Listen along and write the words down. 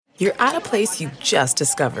you're at a place you just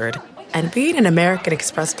discovered. And being an American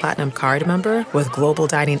Express Platinum card member with global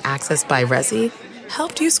dining access by Resy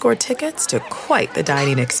helped you score tickets to quite the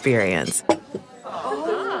dining experience.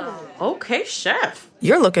 Oh, okay, chef.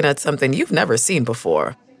 You're looking at something you've never seen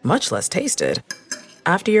before, much less tasted.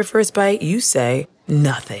 After your first bite, you say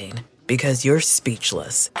nothing because you're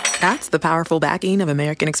speechless. That's the powerful backing of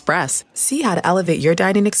American Express. See how to elevate your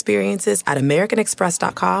dining experiences at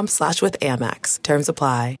americanexpress.com/withAmex. Terms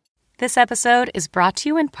apply. This episode is brought to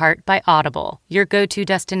you in part by Audible, your go-to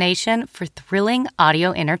destination for thrilling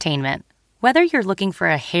audio entertainment. Whether you're looking for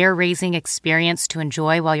a hair-raising experience to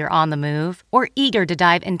enjoy while you're on the move or eager to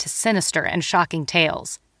dive into sinister and shocking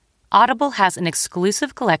tales, Audible has an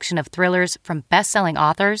exclusive collection of thrillers from best-selling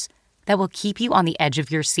authors that will keep you on the edge of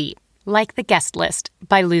your seat, like The Guest List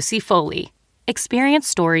by Lucy Foley. Experience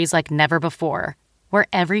stories like never before, where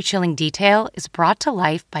every chilling detail is brought to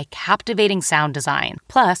life by captivating sound design.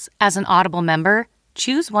 Plus, as an Audible member,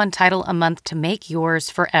 choose one title a month to make yours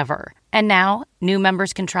forever. And now, new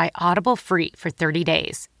members can try Audible free for 30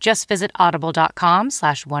 days. Just visit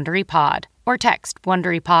audible.com/WonderyPod or text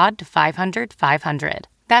WonderyPod to 500-500.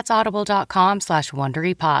 That's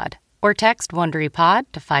audible.com/WonderyPod or text WonderyPod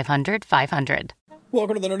to 500-500.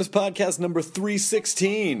 Welcome to the Nerdist Podcast number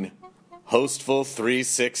 316. Hostful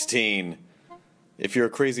 316. If you're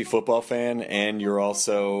a crazy football fan and you're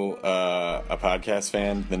also a podcast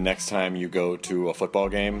fan, the next time you go to a football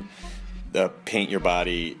game, paint your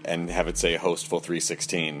body and have it say Hostful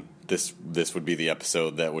 316. This would be the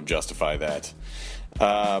episode that would justify that.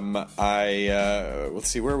 Let's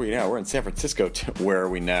see, where are we now? We're in San Francisco. Where are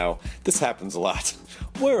we now? This happens a lot.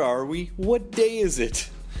 Where are we? What day is it?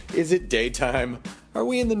 Is it daytime? Are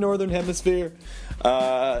we in the Northern Hemisphere?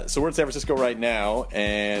 So we're in San Francisco right now,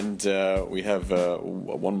 and we have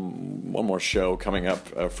one more show coming up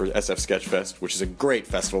for SF Sketchfest, which is a great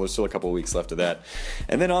festival. There's still a couple of weeks left of that.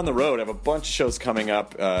 And then on the road, I have a bunch of shows coming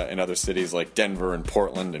up in other cities like Denver and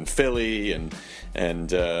Portland and Philly,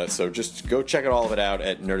 and so just go check all of it out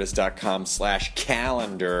at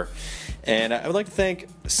nerdist.com/calendar. And I would like to thank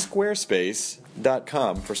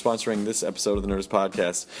Squarespace.com for sponsoring this episode of the Nerdist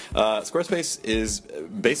Podcast. Squarespace is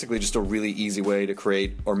basically just a really easy way to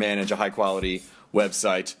create or manage a high-quality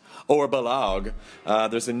website or blog.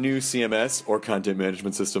 There's a new CMS or content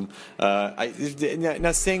management system. Now,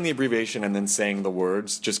 saying the abbreviation and then saying the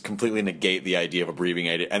words just completely negate the idea of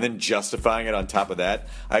abbreviating it and then justifying it on top of that.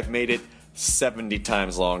 I've made it 70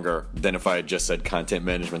 times longer than if I had just said content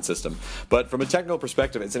management system. But from a technical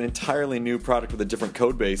perspective, it's an entirely new product with a different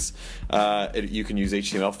code base. You can use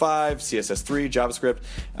HTML5, CSS3, JavaScript.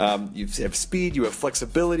 You have speed, you have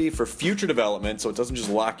flexibility for future development, so it doesn't just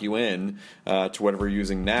lock you in to whatever you're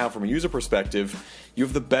using now. From a user perspective, you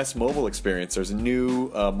have the best mobile experience. There's new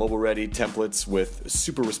mobile-ready templates with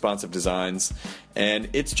super responsive designs, and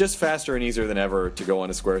it's just faster and easier than ever to go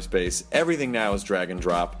onto Squarespace. Everything now is drag and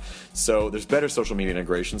drop, so there's better social media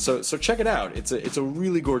integration. So check it out. It's a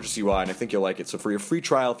really gorgeous UI, and I think you'll like it. So for your free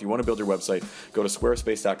trial, if you want to build your website, go to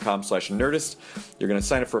squarespace.com/nerdist. You're going to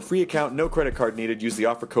sign up for a free account, no credit card needed. Use the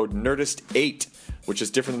offer code NERDIST8, which is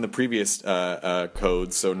different than the previous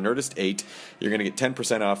codes. So NERDIST8, you're going to get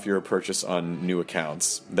 10% off your purchase on new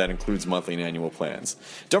accounts. That includes monthly and annual plans.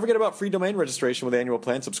 Don't forget about free domain registration with annual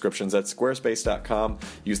plan subscriptions at squarespace.com.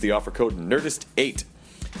 Use the offer code NERDIST8.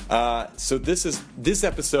 So this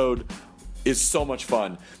episode is so much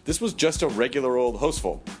fun. This was just a regular old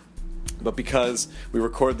Hostful. But because we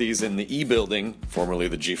record these in the E building, formerly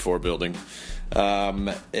the G4 building,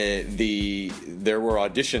 there were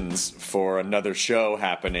auditions for another show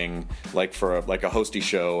happening, like a hosty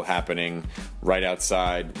show happening right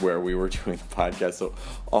outside where we were doing the podcast. So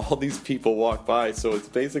all these people walk by. So it's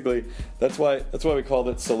basically that's why we called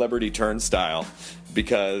it Celebrity Turnstile,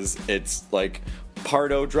 because it's like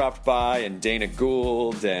Pardo dropped by, and Dana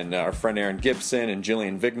Gould, and our friend Aaron Gibson, and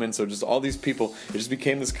Jillian Vigman. So just all these people, it just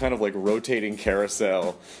became this kind of like rotating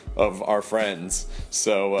carousel of our friends.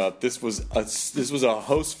 So this was a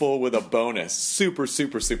Hostful with a bonus. Super,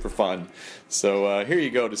 super, super fun. So here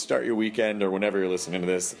you go to start your weekend or whenever you're listening to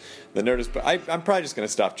this. The Nerdist. I'm probably just going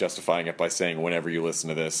to stop justifying it by saying whenever you listen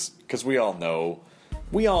to this, because we all know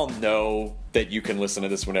that you can listen to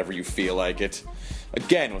this whenever you feel like it.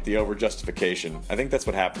 Again, with the over-justification. I think that's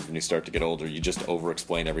what happens when you start to get older. You just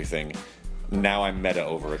over-explain everything. Now I'm meta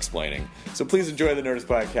over-explaining. So please enjoy the Nerdist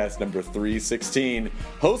Podcast number 316.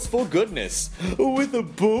 Hostful goodness with a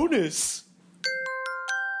bonus.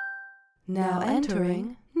 Now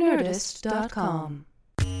entering Nerdist.com.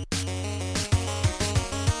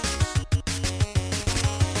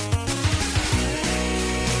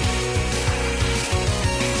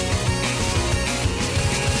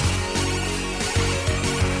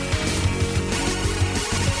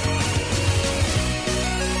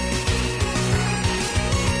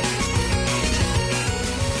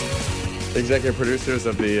 executive producers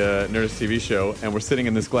of the Nerdist TV show, and we're sitting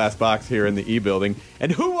in this glass box here in the E building.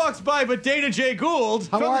 And who walks by but Dana J. Gould?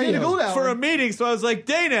 How are you? For a meeting. So I was like,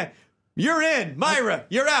 Dana, you're in. Myra,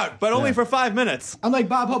 you're out, but only for 5 minutes. I'm like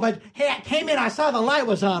Bob Hope. Hey, I came in. I saw the light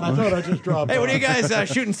was on. I thought I'd just drop. Hey, what are you guys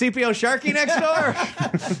shooting CPO Sharky next door?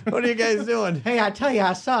 What are you guys doing? Hey, I tell you,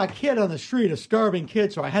 I saw a kid on the street, a starving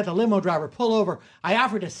kid, so I had the limo driver pull over. I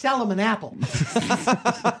offered to sell him an apple.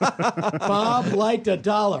 Bob liked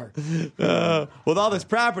 $1. With all this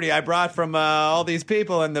property I brought from all these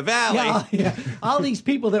people in the valley. Yeah, all these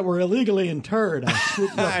people that were illegally interred.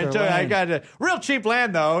 I got a real cheap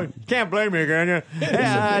land, though. Can't blame me, can you?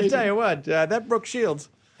 Yeah, I tell you what, that Brooke Shields.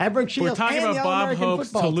 We're talking about Bob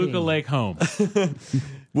Hope's Toluca Lake home.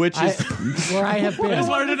 Which is where I have been. I just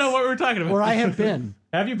wanted to know what we were talking about. Where I have been.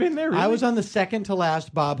 Have you been there, really? I was on the second to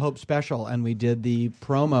last Bob Hope special, and we did the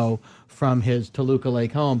promo from his Toluca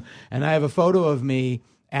Lake home. And I have a photo of me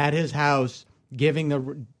at his house doing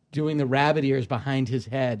the rabbit ears behind his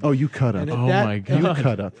head. Oh, you cut up. My God. You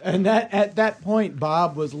cut up. And at that point,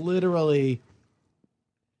 Bob was literally...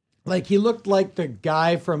 Like, he looked like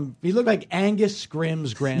he looked like Angus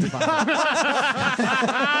Scrimm's grandfather.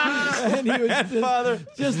 And he was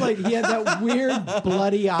just like, he had that weird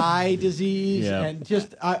bloody eye disease. Yeah. And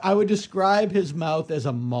just, I would describe his mouth as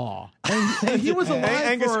a maw. And he was alive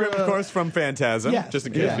Angus for, Scrimm, of course, from Phantasm. Yes. Just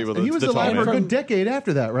in case people and he was the alive tall for a man. good decade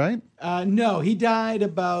after that, right? No, he died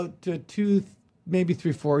about 2, maybe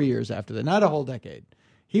 3, 4 years after that. Not a whole decade.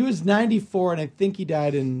 He was 94, and I think he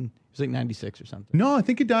died in, it was like 96 or something. No, I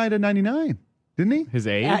think he died at 99, didn't he? His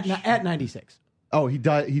age? At 96. Oh, he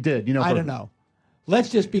died. He did. You know, I don't know. Let's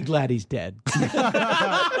just be glad he's dead.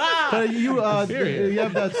 But you have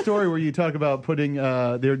that story where you talk about putting.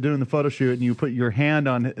 They're doing the photo shoot, and you put your hand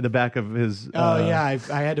on the back of his. Oh yeah, I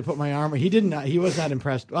had to put my arm. He didn't. He was not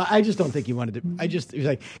impressed. Well, I just don't think he wanted to. He was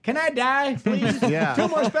like, "Can I die, please? Yeah. 2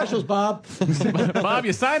 more specials, Bob." Bob,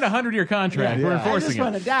 you signed a 100-year contract. We're I enforcing just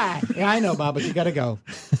want it. to die. Yeah, I know, Bob, but you got to go.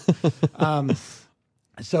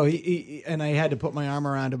 So he and I had to put my arm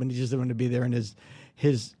around him, and he just wanted to be there. And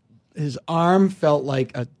his arm felt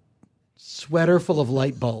like a sweater full of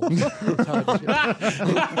light bulbs. That's how I describe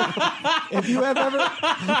it. If you have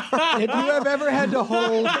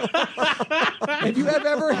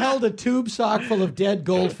ever held a tube sock full of dead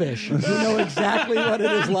goldfish, you know exactly what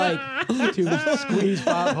it is like to squeeze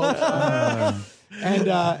Bob Hope's arm.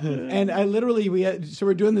 And I literally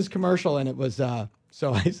we're doing this commercial, and it was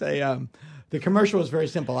so I say the commercial was very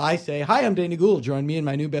simple. I say, "Hi, I'm Dana Gould. Join me and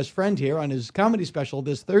my new best friend here on his comedy special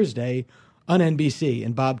this Thursday on NBC."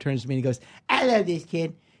 And Bob turns to me and he goes, "I love this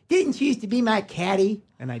kid. Didn't she used to be my caddy?"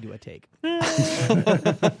 And I do a take. Give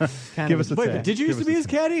us a Wait, but did you used to be his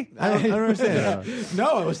caddy? I don't understand.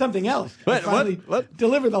 No, it was something else. What? I finally What?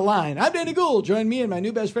 deliver the line. "I'm Dana Gould. Join me and my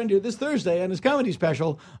new best friend here this Thursday on his comedy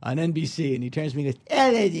special on NBC." And he turns to me and goes,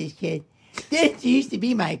 "I love this kid. Didn't she used to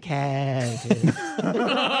be my caddy?"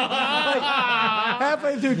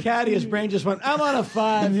 Halfway through caddy, his brain just went, "I'm on a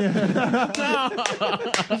 5.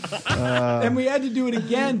 And we had to do it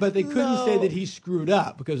again, but they couldn't say that he screwed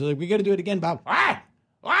up because they're like, "We got to do it again, Bob." Why?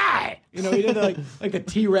 You know, he did like the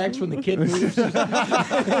T-Rex when the kid moves. He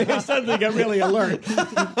suddenly got really alert.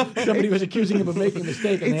 Somebody was accusing him of making a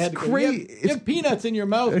mistake, and they had to go, "You have peanuts in your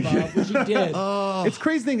mouth, Bob," which he did. It's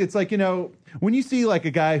crazy thing. It's like, you know, when you see like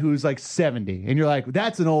a guy who's like 70 and you're like,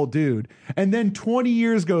 that's an old dude. And then 20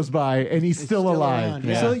 years goes by and he's still alive. around,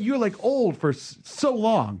 yeah. So you're like old for so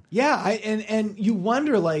long. Yeah, and you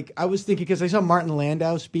wonder, like, I was thinking, because I saw Martin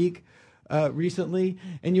Landau speak recently,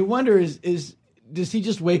 and you wonder, does he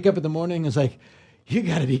just wake up in the morning and is like, "You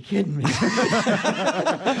got to be kidding me.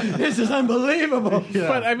 This is unbelievable." Yeah.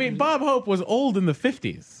 But, I mean, Bob Hope was old in the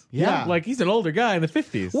 50s. Yeah. Like, he's an older guy in the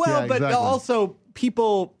 50s. Well, Yeah, but exactly. also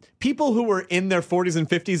people who were in their 40s and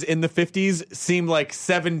 50s in the 50s seem like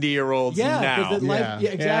 70-year-olds Yeah, now. because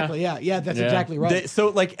exactly. Yeah, that's Yeah. exactly right. So,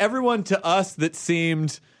 like, everyone to us that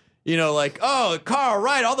seemed, you know, like, oh, Carl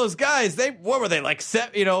Wright, all those guys, what were they, like,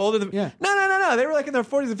 older than... Yeah. No. They were, like, in their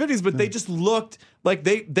 40s and 50s, but they just looked like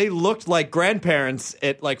they looked like grandparents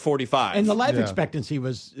at, like, 45. And the life expectancy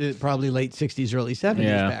was probably late 60s, early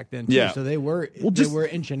 70s back then, too. Yeah. So they were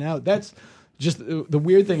inching out. That's just the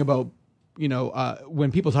weird thing about, you know, when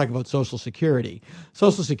people talk about Social Security.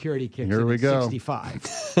 Social Security kicks Here in we at go.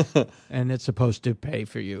 65. And it's supposed to pay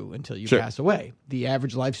for you until you pass away. The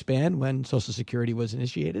average lifespan when Social Security was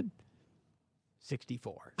initiated,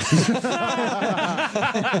 64.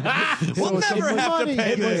 We'll never have to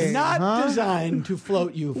pay It was this. not designed to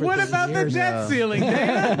float you for What 30 about the years. debt ceiling,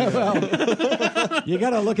 Dana? Well, you got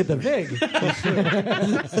to look at the VIG.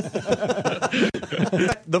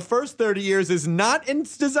 The first 30 years is not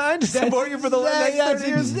designed to support you for the next 30 That's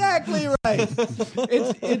years. exactly right.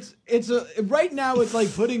 It's right now it's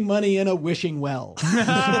like putting money in a wishing well.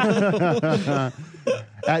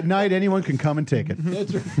 At night, anyone can come and take it.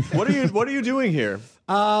 That's right. What are you doing here?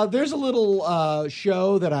 There's a little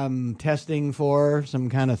show that I'm testing for, some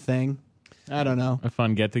kind of thing. I don't know. A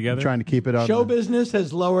fun get together. Trying to keep it on. Show business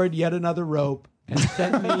has lowered yet another rope and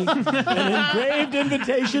sent me an engraved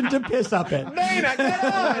invitation to piss up it. Dana, get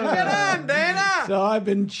on, Dana. So I've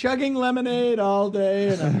been chugging lemonade all day,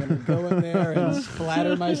 and I'm going to go in there and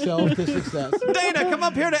splatter myself to success. Dana, come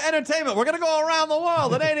up here to entertainment. We're going to go around the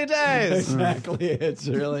world in 80 days. Exactly. It's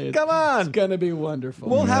really Come on. It's going to be wonderful.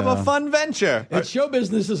 We'll have a fun venture. It's show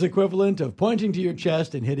business's equivalent of pointing to your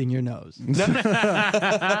chest and hitting your nose.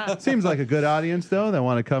 Seems like a good audience, though, that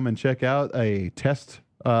want to come and check out a test.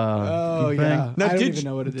 Oh, thing. yeah. Now, I don't did even you-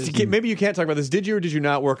 know what it is. Maybe you can't talk about this. Did you or did you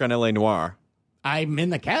not work on L.A. Noire? I'm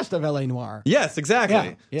in the cast of L.A. Noire. Yes, exactly.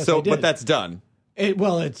 Yeah. Yes, so, I did. but that's done.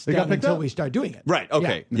 It's They got done picked until up? we start doing it. Right.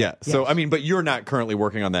 Okay. Yeah. So, Yes. I mean, but you're not currently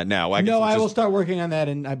working on that now. No, I will start working on that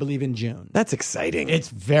I believe in June. That's exciting. It's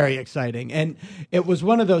very exciting. And it was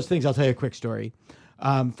one of those things. I'll tell you a quick story.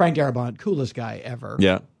 Frank Darabont, coolest guy ever.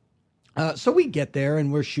 yeah. So we get there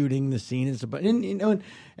and we're shooting the scene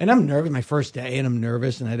and I'm nervous, my first day, and I'm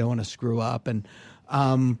nervous and I don't want to screw up. And,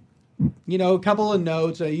 a couple of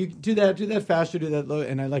notes, you do that faster, do that low.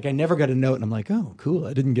 And I never got a note and I'm like, oh, cool.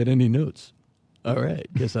 I didn't get any notes. All right.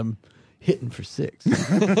 Guess I'm hitting for 6.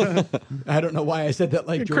 I don't know why I said that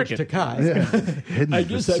like George Cricket. Takei. I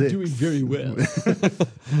guess I'm doing very well.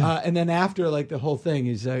 And then after like the whole thing,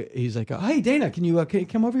 he's like, hey, Dana, can you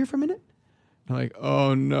come over here for a minute? I'm like,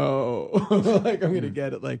 oh no, like I'm gonna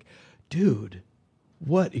get it. Like, dude,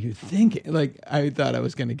 what are you thinking? Like, I thought I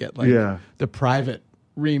was gonna get like the private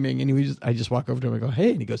reaming, and I just walk over to him and go,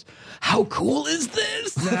 hey, and he goes, how cool is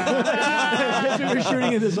this? Because we were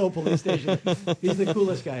shooting in this old police station. He's the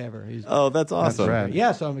coolest guy ever. That's awesome. rad.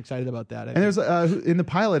 Yeah, so I'm excited about that. And there's in the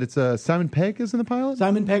pilot, it's Simon Pegg is in the pilot.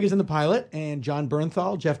 Simon Pegg is in the pilot, and John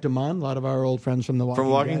Bernthal, Jeff DeMond, a lot of our old friends from The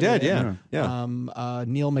Walking Dead, yeah. yeah.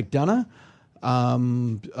 Neil McDonough.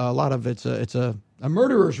 A lot of it's a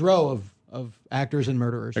murderer's row of actors and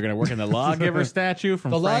murderers. They're going to work in the lawgiver statue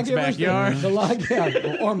from The Frank's lawgivers,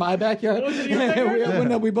 backyard. or my backyard.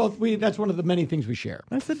 That's one of the many things we share.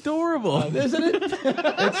 That's adorable. Isn't it?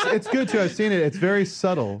 It's good too. I've seen it. It's very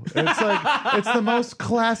subtle. It's the most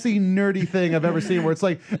classy, nerdy thing I've ever seen. Where it's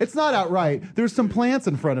like it's not outright. There's some plants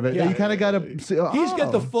in front of it. Yeah. You kind of got to. He's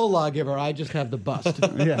got the full lawgiver. I just have the bust.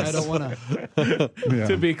 Yes. I don't want to.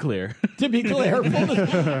 To be clear. To be clear,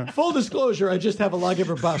 full disclosure, I just have a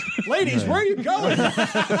lawgiver bust. Ladies, where are you going?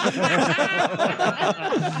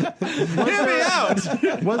 Hear me out.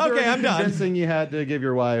 Was there Okay, any I'm done. convincing you had to give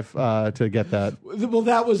your wife to get that? Well,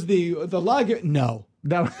 that was the lawgiver. No.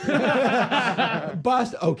 That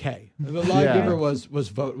Bust, okay. The lawgiver was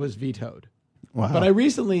vetoed. wow. But I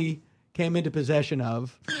recently came into possession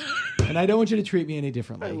of, and I don't want you to treat me any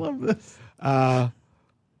differently. I love this.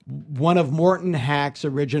 One of Morton Hack's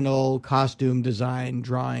original costume design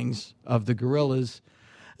drawings of the gorillas,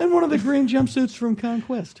 and one of the green jumpsuits from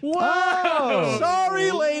Conquest. Whoa! Sorry,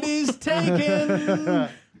 ladies, taken.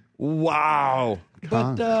 Wow.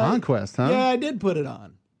 But Conquest, huh? yeah, I did put it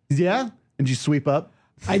on. Yeah. And you sweep up?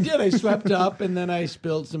 I did. I swept up, and then I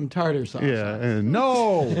spilled some tartar sauce. Yeah. And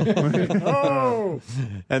no.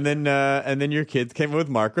 And then your kids came in with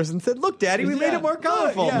markers and said, "Look, Daddy, we made it more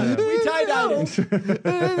colorful." Yeah, we tie-dyed it.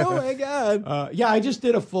 Oh my God. Yeah, I just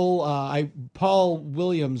did a full. Paul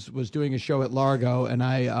Williams was doing a show at Largo, and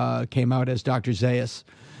I came out as Dr. Zaius.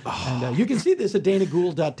 And you can see this at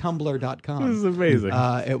danagould.tumblr.com. This is amazing.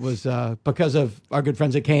 It was because of our good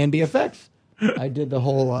friends at KNB Effects. I did the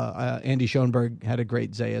whole. Andy Schoenberg had a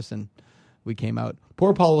great Zaius, and we came out.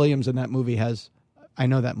 Poor Paul Williams in that movie has. I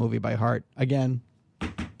know that movie by heart. Again,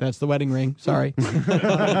 that's The Wedding Ring. Sorry.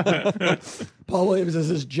 Paul Williams has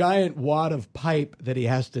this giant wad of pipe that he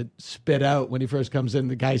has to spit out when he first comes in.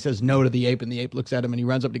 The guy says no to the ape, and the ape looks at him, and he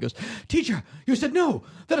runs up and he goes, "Teacher, you said no.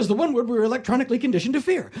 That is the one word we were electronically conditioned to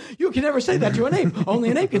fear. You can never say that to an ape. Only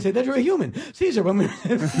an ape can say that to a human. Caesar, when we..."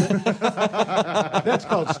 That's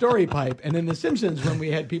called story pipe. And in The Simpsons, when we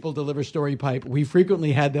had people deliver story pipe, we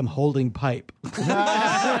frequently had them holding pipe.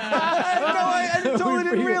 I totally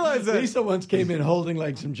didn't realize that. Lisa once came in holding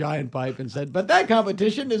like some giant pipe and said, "But that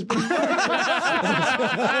competition has been..."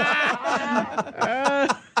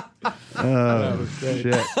 Oh,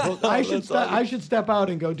 shit. Well, I should step out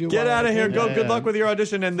and go do. Get out of here. Go. Yeah. Good luck with your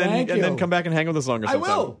audition, and then come back and hang with us longer. I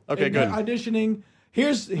sometime. will. Okay, And, good. Auditioning.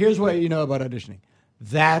 Here's what you know about auditioning.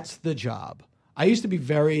 That's the job. I used to be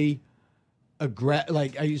very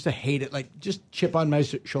like I used to hate it. Like just chip on my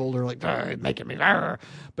shoulder, like making me.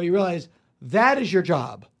 But you realize that is your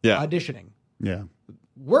job. Yeah. Auditioning. Yeah.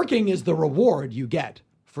 Working is the reward you get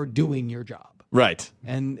for doing your job. Right.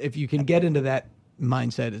 And if you can get into that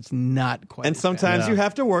mindset, it's not quite. And as sometimes bad. you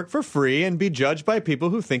have to work for free and be judged by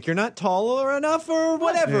people who think you're not tall or enough or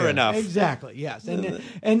whatever enough. Exactly. Yes.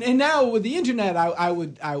 And now with the internet, I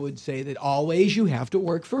would say that always you have to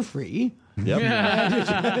work for free. Yep.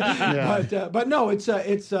 But no, it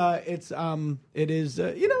is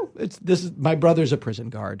this is my brother's a prison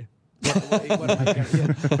guard. What am I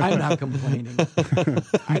gonna- I'm not complaining.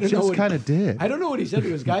 I don't know. Just kind of did. I don't know what he said to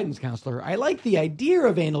his guidance counselor. I like the idea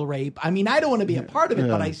of anal rape. I mean, I don't want to be a part of it,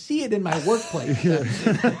 but I see it in my workplace.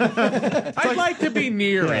 I'd like to be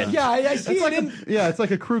near it. Yeah, I see it in. Yeah, it's like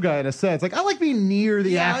a crew guy in a set. It's like, I like being near the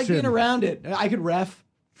Yeah, I like action. being around it. I could ref.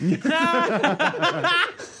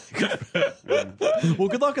 Well,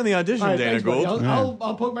 good luck on the audition, All right, Dana thanks, buddy. Gould.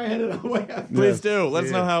 I'll poke my head in the way. Please do. Let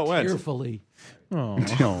us know how it went. Tearfully. Dana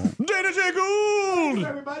J. Gould!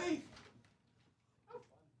 Everybody.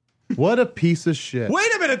 What a piece of shit.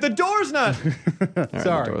 Wait a minute, the door's not. Sorry.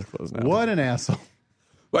 the door's closed now. What an asshole.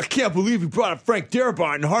 I can't believe you brought up Frank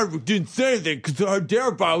Darabont and Hardwick didn't say anything because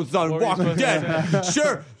Darabont was on Walking Dead.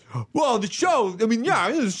 Sure. Well, the show,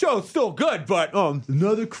 the show's still good, but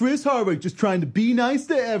Another Chris Hardwick just trying to be nice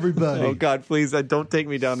to everybody. oh God, please, don't take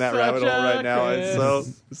me down that Such rabbit hole a right now.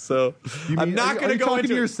 It's so. I'm not going to to go talking into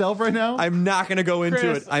to it. yourself right now. I'm not going to go into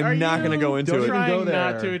Chris, it. I'm not going to go into Don't it. even Trying go there.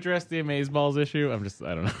 not to address the Amazeballs issue. I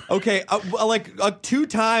don't know. Okay, two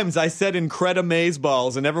times I said Incredible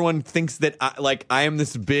Amazeballs, and everyone thinks that I am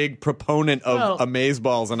this big proponent of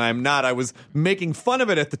Amazeballs, and I'm not. I was making fun of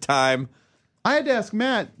it at the time. I had to ask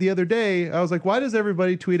Matt the other day. I was like, "Why does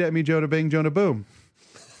everybody tweet at me Jonah Bing, Jonah Boom?"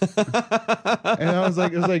 And I was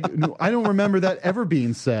like, no, I don't remember that ever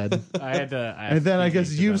being said. I had to. And then I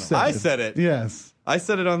guess you said I it. said it. Yes. I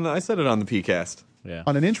said it on the PCast. Yeah.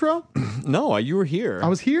 On an intro? No, you were here. I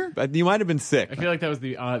was here? You might have been sick. I feel like that was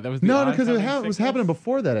the No, because it oncoming was sickness. happening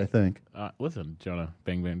before that, I think. Listen, Jonah,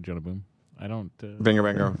 bang, bang, Jonah, boom. I don't. Banger,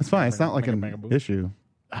 banger. It's fine. It's not like Bang, an bang, boom. issue.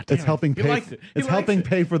 Ah, damn It's it. helping He pay. likes it. He It's likes helping it.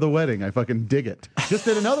 pay for the wedding. I fucking dig it. Just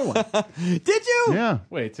did another one. Did you? Yeah.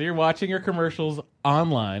 Wait, so you're watching your commercials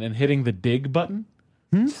online and hitting the dig button?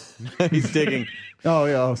 He's digging. Oh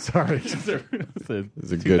yeah. Oh, sorry. It's a a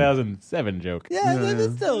good- 2007 joke. Yeah,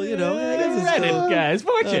 it's still, I guess it's Reddit, guys.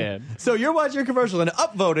 4chan. So you're watching your commercial and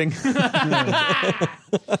upvoting.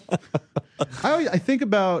 I think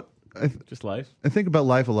about Just life. I think about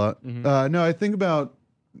life a lot. No, I think about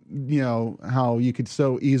how you could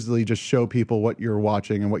so easily just show people what you're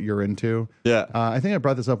watching and what you're into. Yeah. I think I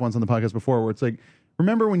brought this up once on the podcast before, where it's like,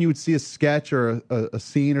 remember when you would see a sketch or a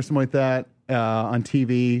scene or something like that on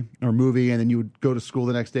TV or movie, and then you would go to school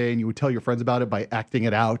the next day and you would tell your friends about it by acting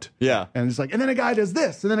it out. Yeah. And it's like, and then a guy does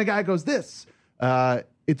this, and then a guy goes this.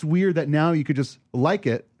 It's weird that now you could just like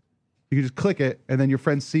it, you could just click it, and then your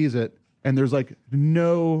friend sees it, and there's like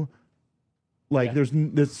no.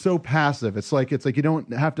 It's so passive. It's like you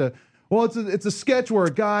don't have to. Well, it's a sketch where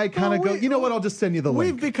a guy kind of goes. You know what? I'll just send you the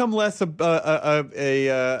link. We've become less a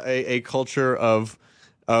culture of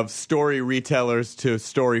story retellers to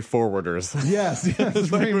story forwarders. Yes, that's It's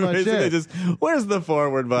very much basically it. just, where's the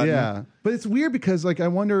forward button? Yeah, but it's weird because I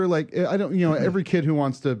wonder I don't every kid who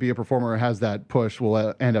wants to be a performer or has that push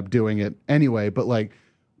will end up doing it anyway. But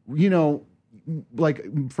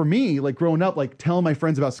for me, growing up, telling my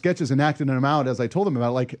friends about sketches and acting them out as I told them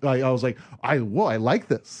about it, I was like, I like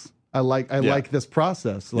this. I like this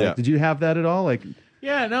process. Did you have that at all?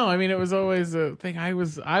 Yeah, no, I mean, it was always a thing. I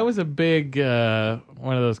was a big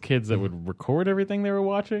one of those kids that would record everything they were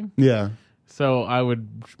watching. Yeah. So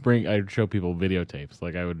I'd show people videotapes.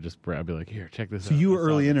 I'd be like, here, check this out. So you were I saw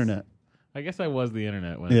early this. internet. I guess I was the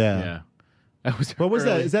internet when. Yeah. Yeah. I was. What was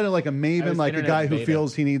that? early. Is that like a I maven, was like a internet guy who beta.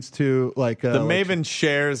 feels he needs to The Maven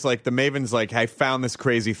shares the Maven's I found this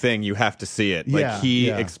crazy thing. You have to see it.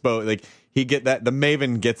 He get that the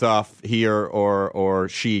Maven gets off here or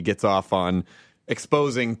she gets off on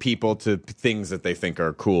exposing people to things that they think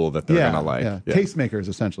are cool that they're gonna like. Yeah. Tastemakers,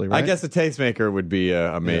 essentially, right? I guess a tastemaker would be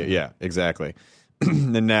yeah, exactly.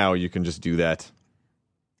 And now you can just do that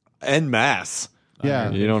en masse.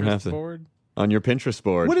 Yeah. You don't Pinterest have to board? on your Pinterest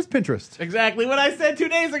board. What is Pinterest? Exactly what I said 2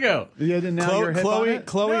 days ago. Yeah, now you're hip on it?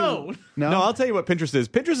 Chloe. No. No, I'll tell you what Pinterest is.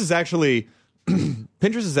 Pinterest is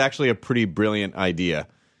actually a pretty brilliant idea.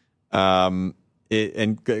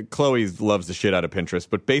 Chloe loves the shit out of Pinterest,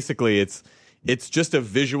 but basically it's just a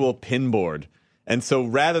visual pin board. And so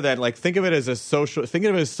rather than like think of it as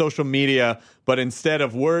social media, but instead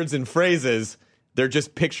of words and phrases, they're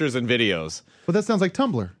just pictures and videos. But that sounds like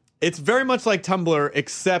Tumblr. It's very much like Tumblr,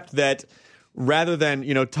 except that rather than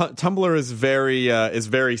Tumblr is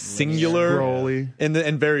very singular Scrolly.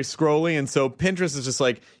 and very scrolly, and so Pinterest is just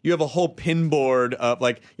like you have a whole pin board of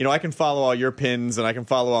like I can follow all your pins and I can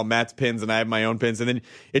follow all Matt's pins and I have my own pins, and then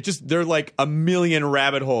they're like a million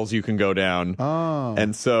rabbit holes you can go down. Oh.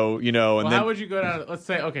 And so how would you go down? Let's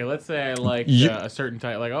say I like a certain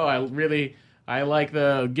type. Like, I like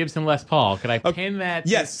the Gibson Les Paul. Could I pin that?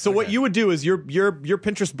 Yes. So what you would do is your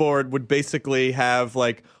Pinterest board would basically have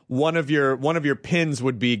like one of your pins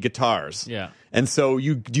would be guitars. Yeah. And so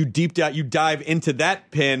you dive into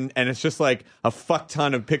that pin, and it's just like a fuck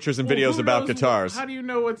ton of pictures and videos about guitars. How do you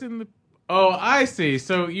know what's in the? Oh, I see.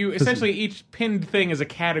 So you essentially each pinned thing is a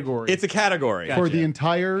category. It's a category. Gotcha. For the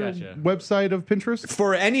entire website of Pinterest?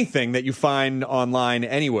 For anything that you find online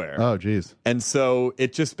anywhere. Oh, geez. And so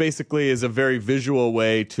it just basically is a very visual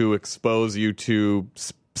way to expose you to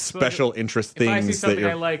special interest things. If I see something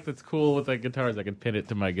that I like that's cool with like guitars, I can pin it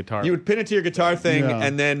to my guitar. You would pin it to your guitar thing,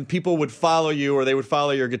 and then people would follow you, or they would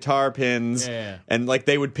follow your guitar pins, and like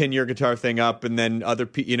they would pin your guitar thing up, and then other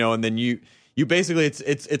and then you basically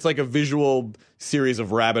it's like a visual series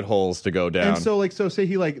of rabbit holes to go down. And so say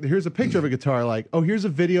he here's a picture of a guitar, like, oh, here's a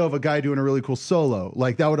video of a guy doing a really cool solo.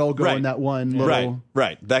 Like that would all go in that one little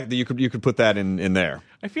right. That you could put that in there.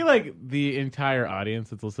 I feel like the entire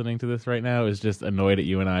audience that's listening to this right now is just annoyed at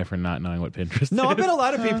you and I for not knowing what Pinterest is. No, I bet a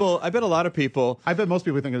lot of people. I bet most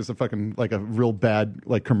people think it's a fucking like a real bad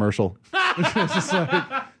like commercial. It's just like,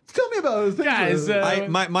 tell me about it. Guys,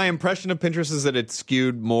 my impression of Pinterest is that it's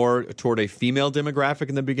skewed more toward a female demographic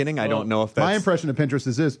in the beginning. I don't know if that's... My impression of Pinterest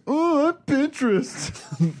is this. Oh, I'm Pinterest.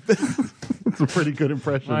 It's a pretty good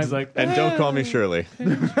impression. Mine's like, and don't call me Shirley.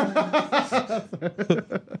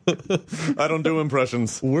 I don't do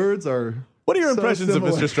impressions. Words are... What are your impressions of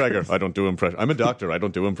similar. Mr. Stryker? I don't do impressions. I'm a doctor. I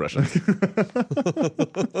don't do impressions. That's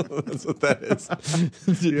what that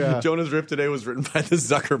is. Yeah. Jonah's Rip today was written by the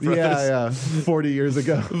Zucker brothers. Yeah, 40 years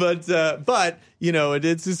ago. But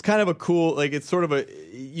it's just kind of a cool, like, it's sort of a,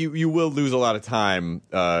 you will lose a lot of time,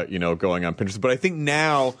 going on Pinterest. But I think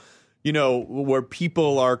now, where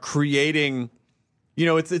people are creating,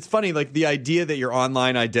 it's funny, like the idea that your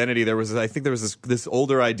online identity, there was this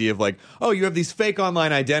older idea of like, oh, you have these fake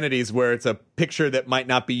online identities where it's a picture that might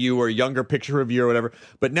not be you or a younger picture of you or whatever.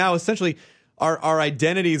 But now essentially our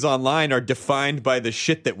identities online are defined by the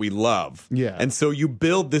shit that we love. Yeah. And so you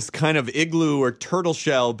build this kind of igloo or turtle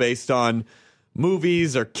shell based on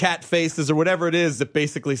movies or cat faces or whatever it is that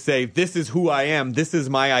basically say, this is who I am, this is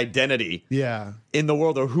my identity in the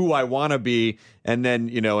world, or who I want to be. And then,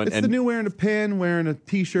 it's the new wearing a pin, wearing a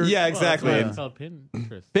t-shirt. Yeah, exactly. It's called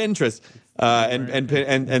Pinterest. Pinterest.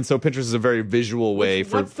 And so Pinterest is a very visual way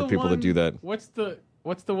for people to do that. What's the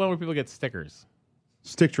one where people get stickers?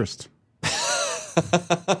 Stictrist.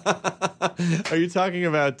 Are you talking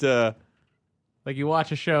about like you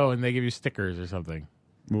watch a show and they give you stickers or something?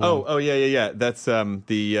 Oh yeah. That's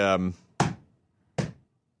the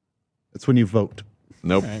That's when you vote.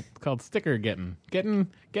 Nope. Right. It's called sticker getting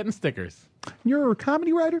stickers. You're a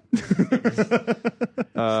comedy writer?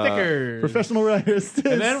 Stickers. Professional writer.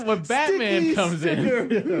 And then when Batman comes in,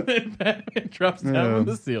 then Batman drops down from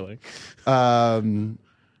the ceiling.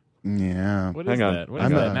 Yeah. What is that? What is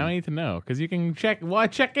that? Now I need to know. Because you can check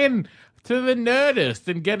in to the Nerdist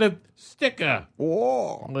and get a sticker.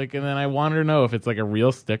 Whoa. Like, and then I want to know if it's like a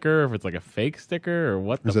real sticker, or if it's like a fake sticker, or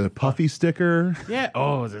what. Is it a puffy sticker? Yeah.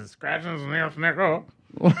 Oh, is it scratch and sniff sticker?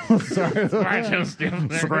 Sorry. Scratch and sniff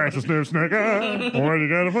sticker. Scratch and sniff sticker. What do you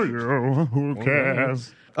got it for you? Who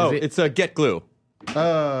cares? Oh, it's a Get Glue.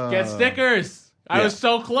 Get stickers. I was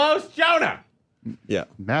so close, Jonah. Yeah,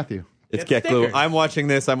 Matthew. It's Get Get Glue. stickers. I'm watching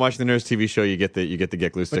this. I'm watching the Nerds TV show. You get the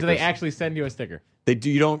Get Glue But stickers. do they actually send you a sticker? They do.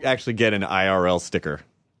 You don't actually get an IRL sticker.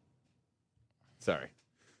 Sorry.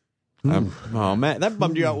 Oh man, that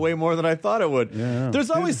bummed you out way more than I thought it would. Yeah. There's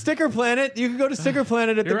always Sticker Planet. You can go to Sticker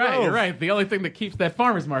Planet at the Grove. You're right. The only thing that keeps that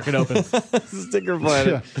farmer's market open. Sticker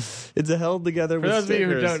Planet. It's held together For with those stickers. of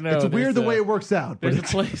you who don't know, It's weird the way it works out. But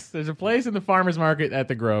There's a place in the farmer's market at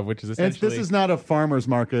the Grove, which is essentially this is not a farmer's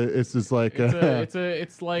market. It's just like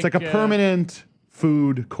it's like a permanent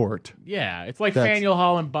food court. Yeah, it's like That's- Faneuil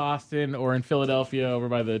Hall in Boston or in Philadelphia over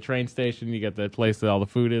by the train station. You get the place that all the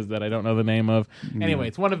food is that I don't know the name of. Anyway,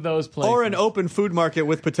 it's one of those places. Or an open food market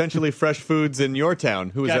with potentially fresh foods in your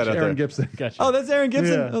town. Who is that out Aaron there? Gibson. Gotcha. Oh, that's Aaron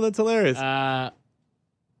Gibson. Yeah. Oh, that's hilarious.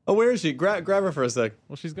 Oh, Where is she? Grab her for a sec.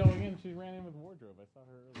 well, she's going in. She ran in with wardrobe.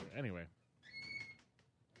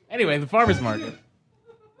 Anyway, the farmer's market.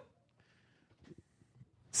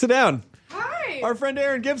 Sit down. Hi. Our friend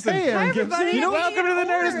Aaron Gibson. Hey, Aaron Gibson. everybody. You know, Welcome to the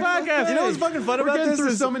Nerdist Podcast. You know what's fucking fun We're about getting this?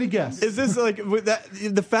 through so many guests. Is this like with that?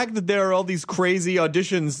 The fact that there are all these crazy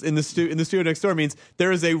auditions in the studio next door means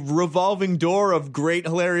there is a revolving door of great,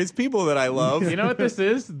 hilarious people that I love. You know what this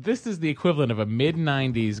is? This is the equivalent of a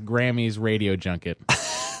mid-'90s Grammys radio junket.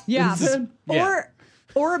 Yeah. Yeah.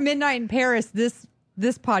 Or Midnight in Paris, this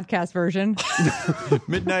podcast version.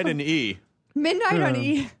 Midnight and E. Midnight on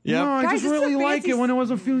E. Yeah. No, I Guys, just this is really a like fancy it when it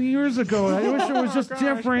was a few years ago. I wish it was just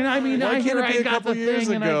different. I mean, Why I can't hear it be I a got couple the years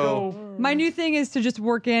thing, and I ago? go. My new thing is to just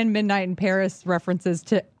work in Midnight in Paris references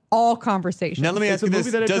to all conversations. Now let me ask It's you a this: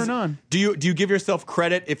 movie that I turn on. Do you give yourself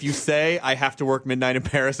credit if you say I have to work Midnight in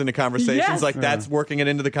Paris into conversations? Yes. Like that's working it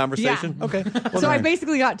into the conversation? Yeah. Okay. So I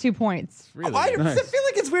basically got 2 points. Really? I feel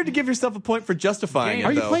like it's weird to give yourself a point for justifying Game. it.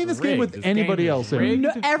 Are you though. playing this game with Rigged. anybody This game else? is Aaron? rigged.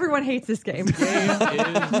 No, everyone hates this game. Is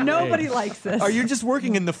Nobody rigged. likes this. Are you just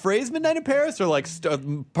working in the phrase Midnight in Paris, or like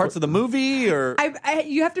parts of the movie, or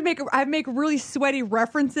You have to make. I make really sweaty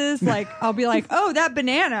references. Like I'll be like, "Oh, that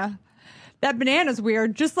banana. That banana's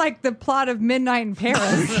weird." Just like the plot of Midnight in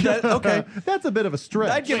Paris. okay? That's a bit of a stretch.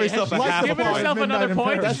 I'd give yourself a Like half a Giving point. herself Midnight another in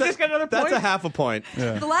point. Paris. Did she just get another point? That's a half a point.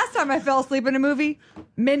 The last time I fell asleep in a movie,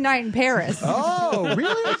 Midnight in Paris. Oh,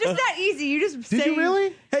 really? Just that easy. You just Did say. you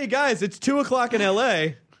really? Hey guys, it's 2:00 in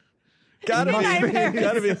L.A. Gotta Midnight in be. Paris.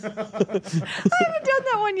 Gotta be. I haven't done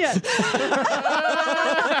that one yet.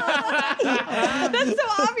 That's so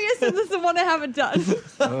obvious, and this is the one I haven't done.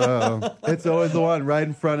 It's always the one right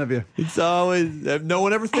in front of you. It's always no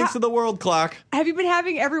one ever thinks of the world clock. Have you been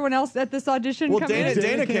having everyone else at this audition Well, come Dana- in?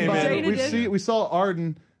 Dana came in. Dana did. We saw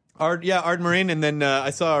Arden. Arden Marine, and then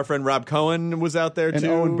I saw our friend Rob Cohen was out there And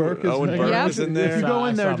too. Owen Burke is Owen hanging Burke out. was in If you there. go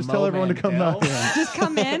in I there, saw just Mo tell everyone to come Mandel. out. Yeah. Just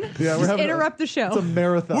come in. we're Just having interrupt the show. It's a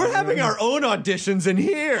marathon. We're having our own auditions in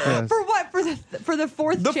here. Yes. For what? For the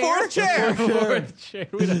fourth The chair? fourth chair.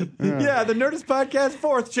 Yeah, the Nerdist Podcast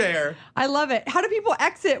fourth chair. I love it. How do people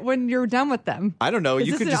exit when you're done with them? I don't know. Is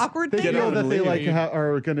you this could an just awkward They thing? get feel out that and they leave.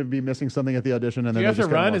 are going to be missing something at the audition, and Do then you have they're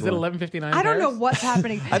to just gonna run? walk Is it away. 11:59? I don't know Paris? what's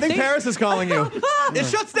happening. I think Paris is calling you. It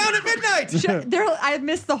shuts down at midnight. I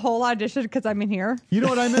missed the whole audition because I'm in here. You know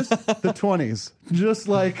what I missed? The 20s. Just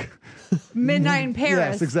like Midnight in Paris.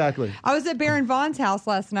 Yes, exactly. I was at Baron Vaughn's house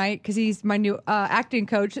last night because he's my new acting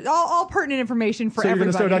coach. All pertinent information for So you're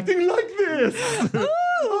going to everybody. start acting like this.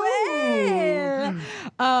 Ooh, hey.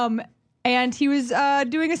 And he was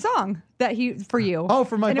doing a song that he for you. Oh,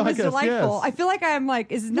 for my and it was podcast, delightful. yes. I feel like I'm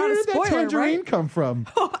like, is not Where a did spoiler, that tangerine right? come from?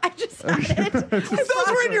 Oh, I just had it. Those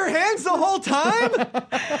were in your hands the whole time?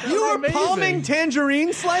 You were amazing. palming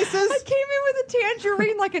tangerine slices? I came in with a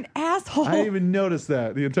tangerine like an asshole. I didn't even notice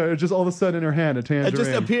that. The entire, just all of a sudden in her hand, a It tangerine.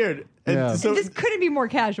 just appeared. And Yeah. so, it just couldn't be more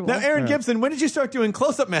casual. now, Aaron Gibson, when did you start doing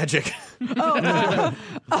close-up magic?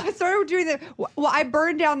 I started doing the. Well, I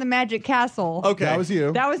burned down the Magic Castle. Okay. That was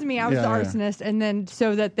you. That was me. I was Yeah, the yeah. arsonist, and then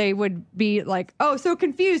so that they would be like, "Oh, so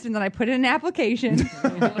confused," and then I put in an application,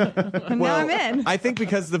 and now I'm in. I think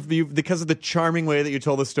because of the charming way that you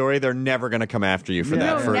told the story, they're never going to come after you for Yeah.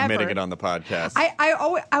 that, No, for never. admitting it on the podcast.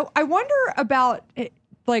 I wonder about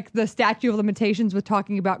like the statute of limitations with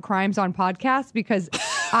talking about crimes on podcasts because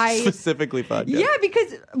I Specifically podcast. yeah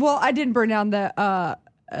because well I didn't burn down the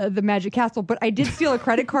Magic Castle, but I did steal a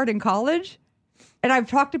credit card in college. And I've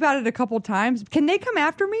talked about it a couple times. Can they come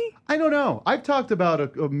after me? I don't know. I've talked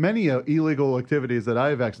about many illegal activities that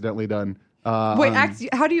I've accidentally done. Wait,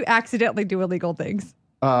 how do you accidentally do illegal things?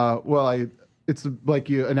 It's like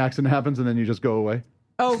an accident happens and then you just go away.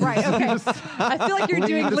 Oh, right. Okay. I feel like you're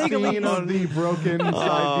doing Leave the legally. scene of the broken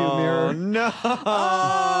side view mirror. No.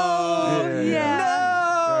 Oh, yeah.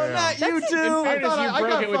 No, not you That's two. In fairness, thought you I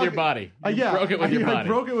broke got it with your fucking- body. You Yeah, broke it with your I body.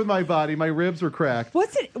 broke it with my body. My ribs were cracked.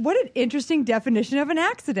 What an interesting definition of an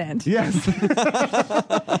accident. Yes,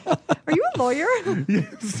 Are you a lawyer?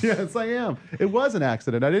 yes, I am. It was an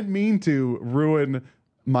accident. I didn't mean to ruin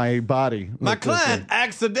my body. My with this client thing.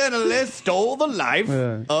 accidentally stole the life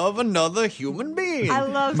of another human being. I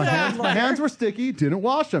love that. My hands were sticky. Didn't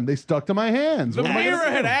wash them. They stuck to my hands. The What am I mayor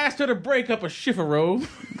gonna had do? asked her to break up a chifforobe.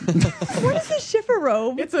 What is a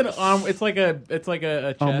chifforobe? It's an it's like a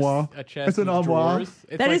chest. Armoire. A chest. It's an with armoire. drawers.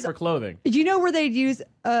 It's That like is- for clothing. Do you know where they'd use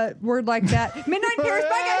a word like that? Midnight in Paris.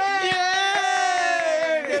 Bye, guys.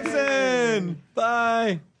 Yay! Gibson!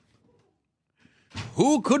 Bye.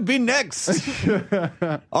 Who could be next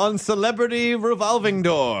on Celebrity Revolving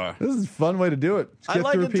Door? This is a fun way to do it. I Skip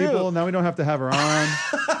like through it people. too. Now we don't have to have her on.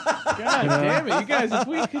 God damn it, you guys! If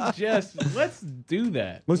we could let's do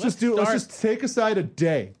that. Let's just take aside a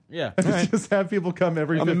day. Yeah. And just have people come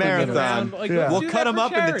every A 15 marathon. minutes. We'll cut them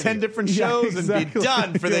up into 10 different shows and be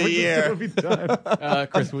done for the year. We'll be done.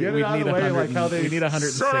 Chris, we Get it need out of the way, like how they- we need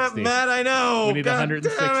 160. Shut up, Matt, I know. We need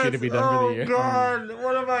 160 to be done for the year. Oh, God.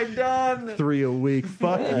 What have I done? 3 a week.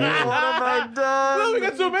 Fuck you. What have I done? Well, we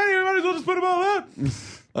got so many, we might as well just put them all up.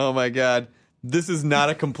 Oh, my God. This is not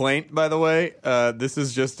a complaint, by the way. This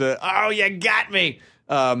is just you got me.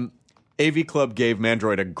 AV Club gave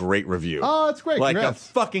Mandroid a great review. Oh, it's great. Like Congrats.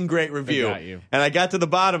 a fucking great review. got you. And I got to the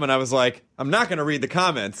bottom and I was like, I'm not going to read the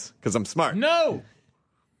comments because I'm smart. No.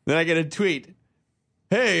 Then I get a tweet.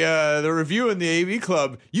 Hey, the review in the AV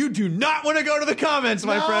Club. You do not want to go to the comments,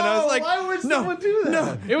 my friend. I was like, why would someone do that?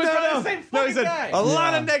 No, It was from the same he fucking said, guy. a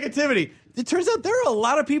lot of negativity. It turns out there are a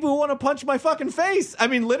lot of people who want to punch my fucking face. I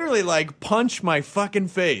mean, literally, like, punch my fucking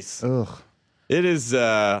face. Ugh. It is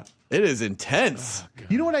intense.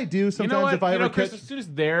 You know what I do sometimes if I ever Chris, catch... as soon as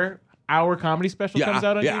our comedy special comes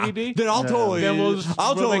out on DVD, Then I'll totally, Then we'll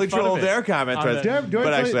totally make fun troll of it their comment on threads. the- Do I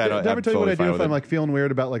But actually, I don't. did I ever I'm tell you what I totally do fine if with I'm it. like feeling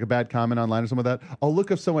weird about like a bad comment online or something like that? I'll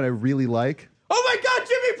look up someone I really like. Oh my God,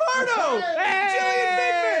 Jimmy Pardo!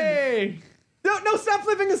 Jillian Bigman! No, stop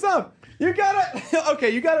flipping this up. You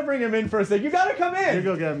gotta bring him in for a second. You gotta come in. You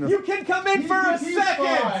go get him. You can come in for a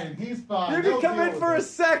second. He's fine. You can come in for a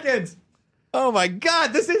second. Oh my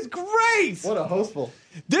God, this is great. What a hostful.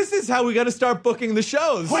 This is how we got to start booking the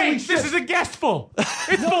shows. Wait, this is a guestful.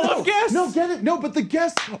 It's full of guests. No, get it? No, but the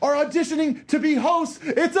guests are auditioning to be hosts.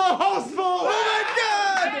 It's a hostful. Oh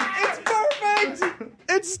my God, it's perfect.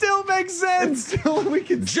 It still makes sense. We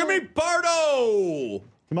can. Jimmy Pardo.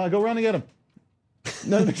 Come on, go run and get him.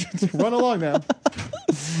 No, just run along, man.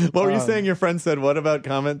 What were you saying? Your friend said what about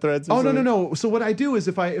comment threads? Or Oh something? no. So what I do is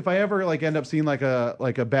if I ever like end up seeing like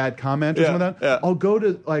a bad comment or Yeah, something like that, yeah. I'll go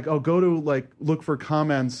to look for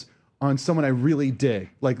comments on someone I really dig,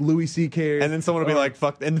 like Louis C.K. And then someone will be like,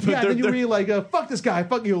 "Fuck!" And yeah, then you read like, "Fuck this guy."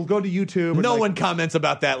 Fuck you'll go to YouTube. And no like, one comments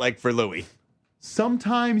about that like for Louis.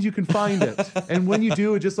 Sometimes you can find it, and when you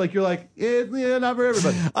do, it just like you're like, not for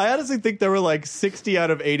everybody. I honestly think there were like 60 out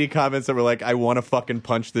of 80 comments that were like, "I want to fucking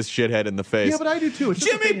punch this shithead in the face." Yeah, but I do too. It's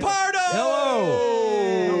just Jimmy a thing. Pardo.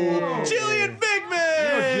 Hello. Jillian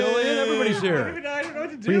Bigman. Jillian, everybody's here. I don't know what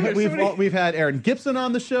to do. We've had Aaron Gibson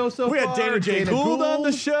on the show so We far. had Dana J. Gould on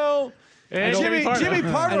the show. And Jimmy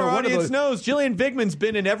Pardo, our audience knows. Jillian Bigman's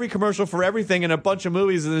been in every commercial for everything and a bunch of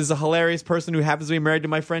movies, and is a hilarious person who happens to be married to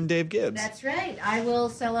my friend Dave Gibbs. That's right. I will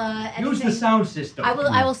sell anything. Use the sound system.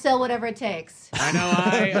 I will sell whatever it takes. I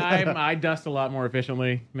know. I dust a lot more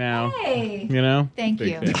efficiently now. Hey. You know. Thank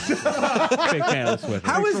Big you. fan. Big fan of the Swiffer.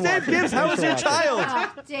 How is Dave Gibbs? How is your child?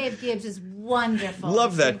 Oh, Dave Gibbs is wonderful.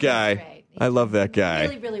 Love that He's guy. great. I love that guy.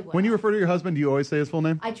 Really, really well. When you refer to your husband, do you always say his full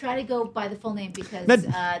name? I try to go by the full name because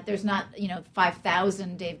there's not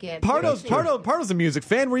 5,000 Dave Gibbs. Pardo's a music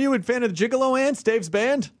fan. Were you a fan of the Gigolo Ants, Dave's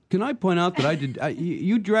band? Can I point out that I did?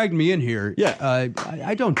 You dragged me in here. Yeah.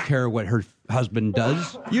 I don't care what her husband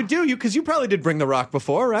does. You do, because you probably did Bring the Rock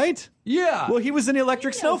before, right? Yeah. Well, he was in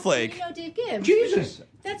Electric Snowflake. You know Dave Gibbs. Jesus.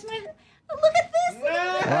 That's my. Oh, look at this. Look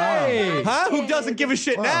at this. Hey. Huh? Who doesn't give a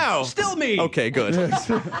shit now? Still me. Okay, good.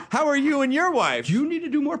 How are you and your wife? Do you need to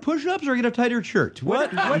do more push-ups or get a tighter shirt?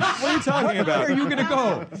 What are you talking about? Where are you going to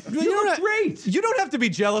go? You look great. You don't have to be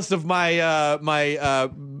jealous of my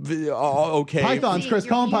okay. Pythons, Chris.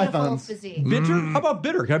 Call them pythons. Bitter? How about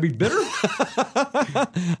bitter? Can I be bitter?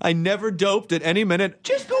 I never doped at any minute.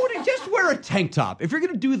 Just wear a tank top. If you're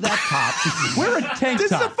going to do that top, wear a tank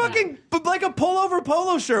This is top. a fucking like a pullover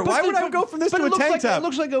polo shirt. Why would I go from this to a tank top? It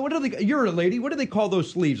looks like what do they? You're a lady. What do they call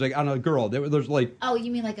those sleeves? Like on a girl, there's like Oh,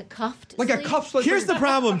 you mean like a cuffed? a sleeve? cuff sleeve. Here's the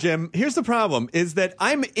problem, Jim. Here's the problem: is that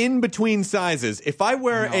I'm in between sizes. If I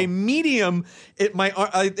wear a medium,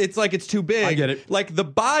 it's like it's too big. I get it. Like the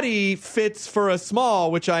body fits for a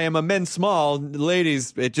small, which I am a men's small.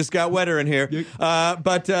 Ladies, it just got wetter in here.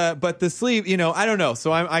 But the sleeve, I don't know.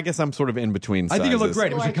 So I guess I'm sort of in between I sizes. think you look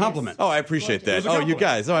great. It was a Gorgeous. compliment. Oh, I appreciate that. It was a Oh, you compliment.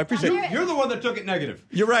 guys. Oh, I appreciate. You're the one that took it negative.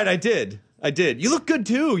 You're right. I did. You look good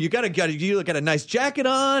too. You got a nice jacket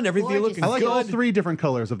on. Everything Gorgeous. looking I like good. all 3 different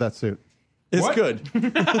colors of that suit. It's What? good.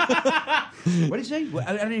 What did he say?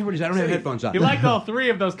 I don't hear what he said. I don't have headphones on. You liked all three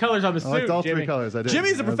of those colors on the I suit. liked all 3 Jimmy. colors. I did.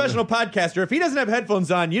 Jimmy's a professional podcaster. If he doesn't have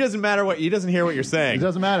headphones on, he doesn't hear what you're It saying.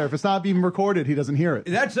 doesn't matter. If it's not being recorded, he doesn't hear it.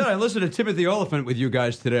 That said, I listened to Timothy Oliphant with you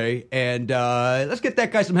guys today, and let's get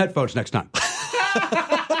that guy some headphones next time.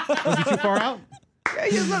 Was it too far out?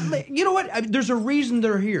 You know what? There's a reason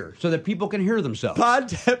they're here, so that people can hear themselves.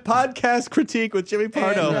 Podcast critique with Jimmy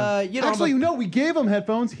Pardo. And, Actually, no, we gave him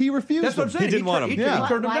headphones. He refused That's what I'm them. saying. He didn't want them. He Yeah.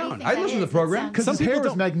 turned them Why do you down. think I that listened to is? the program. It Because sounds- his hair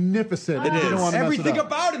is magnificent. It He didn't is. want to mess it Everything up.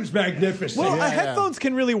 about him is magnificent. Well, Yeah, headphones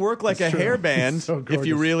can really work like a hairband So if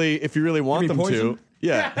you gorgeous. really want You them mean to. Poison?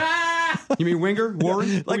 Yeah. You mean Winger?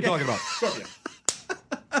 Warren? What are we talking about?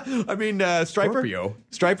 I mean, Striper? Scorpio.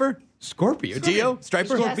 Striper? Scorpio. Dio?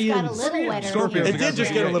 Striper? Just got a little wetter. Scorpions. It did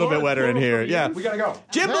just get a little bit wetter in here. Yeah. We gotta go.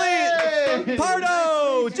 Jimmy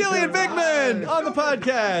Pardo, Jillian Bigman on the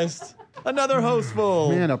podcast. Another hostful.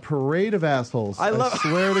 Man, a parade of assholes. I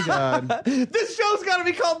swear to God. This show's got to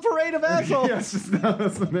be called Parade of Assholes. Yes,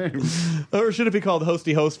 that's the name. Or should it be called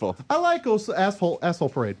Hosty Hostful? I like asshole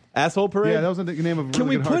parade. Asshole Parade? Yeah, that was the name of a Can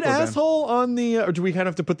really we good put hardcore band. asshole on the, or do we kind of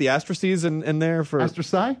have to put the astraces in there for?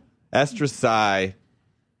 Astrosci? Astraci.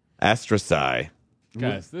 Astraci.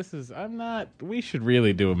 Guys, we should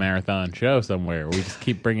really do a marathon show somewhere where we just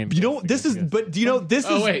keep bringing. You know, this is, but do you know, this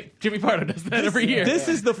is. Oh, wait. Jimmy Pardo does that every year. This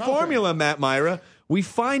is the formula, Matt Myra. We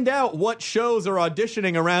find out what shows are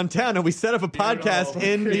auditioning around town, and we set up a podcast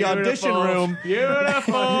in the audition room.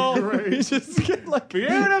 Beautiful. We just get like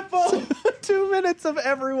beautiful 2 minutes of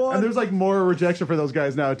everyone. And there's like more rejection for those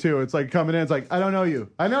guys now too. It's like coming in. It's like, I don't know you.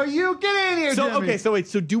 I know you. Get in here. So Jimmy. okay, so wait.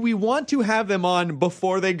 So do we want to have them on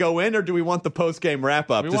before they go in, or do we want the post game wrap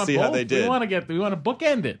up to see how they did? We want to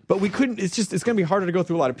bookend it. But we couldn't. It's going to be harder to go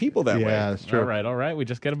through a lot of people that way. Yeah, that's true. All right. We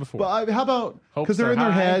just get them before. But how about Hopes because they're are in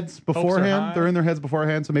their high. heads Hopes are beforehand? high. They're in their heads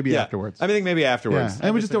beforehand, so maybe afterwards. I think maybe afterwards. Yeah,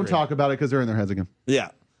 and we just don't talk about it because they're in their heads again. Yeah,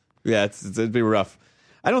 it'd be rough.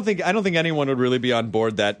 I don't think anyone would really be on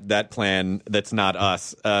board that plan. That's not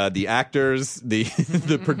us. The actors, the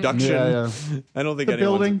production. Yeah. I don't think The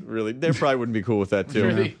anyone's building. really. They probably wouldn't be cool with that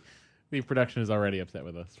too. Sure, the production is already upset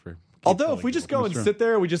with us for. Although if we just go and sit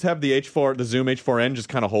there, we just have the Zoom H4n, just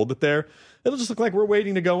kind of hold it there. It'll just look like we're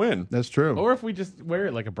waiting to go in. That's true. Or if we just wear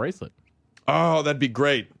it like a bracelet. Oh, that'd be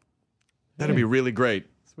great. That'd be really great.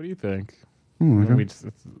 So what do you think? Okay. We just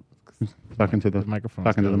Talking to the microphone.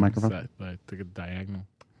 Talking to the microphone. Took a diagonal.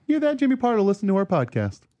 Hear that, Jimmy Pardo? Listen to our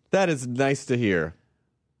podcast. That is nice to hear.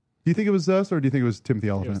 Do you think it was us, or do you think it was Timothy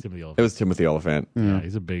Oliphant? It was Timothy Oliphant. Yeah,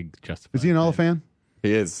 he's a big Justified. Is he an Oliphant?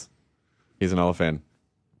 He is. He's an Oliphant.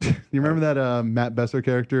 You remember that Matt Besser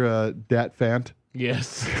character, Dat Fant?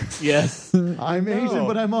 Yes. Yes. I'm Asian,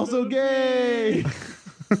 but I'm also gay.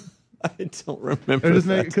 I don't remember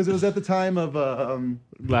that. Because it was at the time of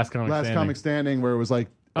Last Comic Standing, where it was like.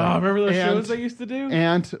 Oh, remember those Ant- shows they used to do?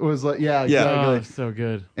 Ant was like, yeah, Oh, exactly. so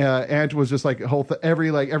good. Ant was just like every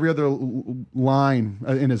other line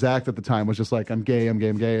in his act at the time was just like, I'm gay, I'm gay,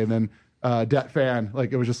 I'm gay, and then Dat Fan,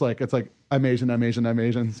 like it was just like, it's like, I'm Asian, I'm Asian, I'm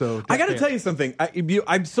Asian. So I got to tell you something.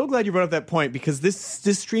 I'm so glad you brought up that point because this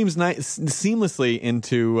streams seamlessly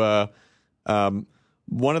into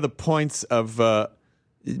one of the points of.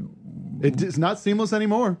 It's not seamless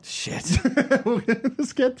anymore. Shit.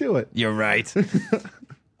 Let's get to it. You're right.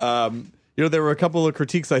 There were a couple of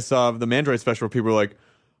critiques I saw of the Mandroid special where people were like,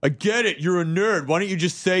 I get it, you're a nerd. Why don't you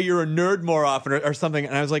just say you're a nerd more often or something?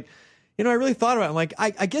 And I was like, I really thought about it. I'm like,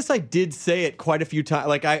 I guess I did say it quite a few times.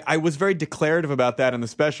 Like, I was very declarative about that in the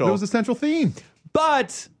special. It was the central theme.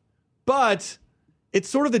 But it's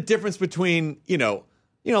sort of the difference between,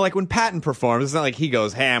 like when Patton performs, it's not like he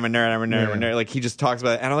goes, hey, I'm a nerd, I'm a nerd, I'm a nerd. Like he just talks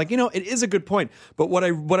about it. And I'm like, it is a good point. But what I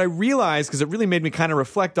realized, because it really made me kind of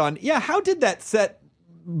reflect on, how did that set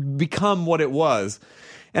become what it was?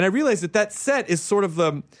 And I realized that set is sort of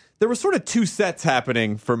there were sort of two sets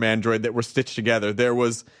happening for Mandroid that were stitched together. There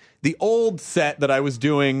was the old set that I was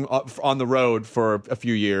doing on the road for a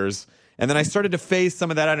few years. And then I started to phase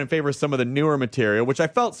some of that out in favor of some of the newer material, which I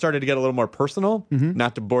felt started to get a little more personal,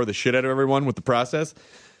 not to bore the shit out of everyone with the process.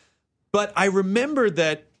 But I remembered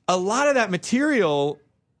that a lot of that material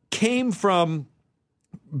came from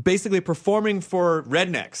basically performing for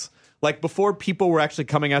rednecks. Like before people were actually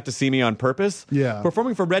coming out to see me on purpose. Yeah.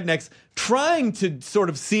 Performing for rednecks, trying to sort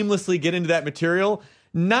of seamlessly get into that material,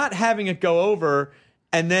 not having it go over,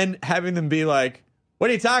 and then having them be like, what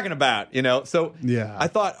are you talking about? So Yeah. I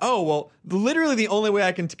thought, oh, well, literally the only way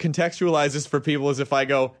I can contextualize this for people is if I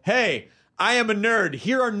go, hey, I am a nerd.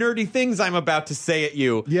 Here are nerdy things I'm about to say at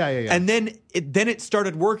you. Yeah. And then it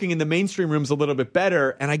started working in the mainstream rooms a little bit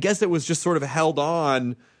better. And I guess it was just sort of held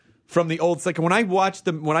on from the old. Like when I watched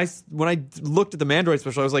when I looked at the Mandroid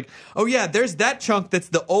special, I was like, oh yeah, there's that chunk that's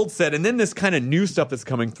the old set, and then this kind of new stuff that's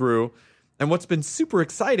coming through. And what's been super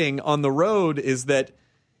exciting on the road is that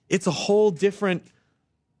it's all different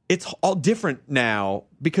now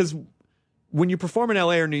because when you perform in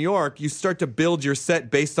LA or New York, you start to build your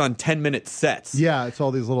set based on 10-minute sets. Yeah, it's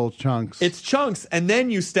all these little chunks. It's chunks, and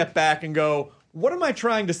then you step back and go, what am I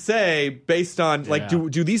trying to say based on, like, do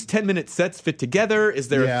these 10-minute sets fit together? Is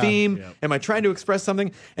there a theme? Yeah. Am I trying to express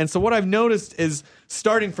something? And so what I've noticed is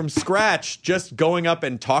starting from scratch, just going up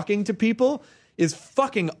and talking to people is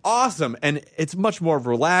fucking awesome, and it's much more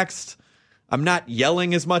relaxed. I'm not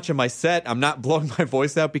yelling as much in my set. I'm not blowing my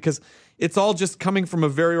voice out because it's all just coming from a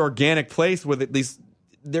very organic place with at least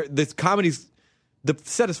this comedy's. The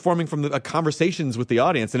set is forming from the conversations with the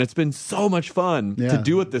audience, and it's been so much fun to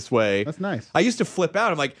do it this way. That's nice. I used to flip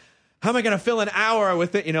out. I'm like, how am I going to fill an hour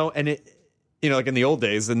with it? And it, like in the old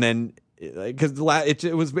days, and then because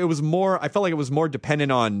it was more. I felt like it was more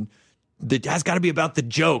dependent on it has got to be about the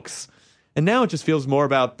jokes. And now it just feels more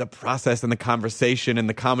about the process and the conversation and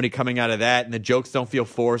the comedy coming out of that, and the jokes don't feel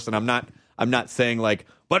forced. And I'm not saying like,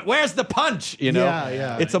 but where's the punch?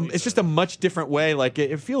 Yeah. It's just a much different way. Like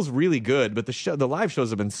it feels really good. But the live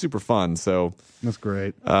shows have been super fun. So that's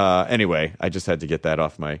great. Anyway, I just had to get that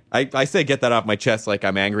off my. I say get that off my chest like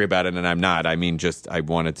I'm angry about it, and I'm not. I mean, just I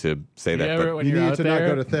wanted to say that. But you need to not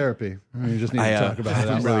go to therapy. You just need to talk about it.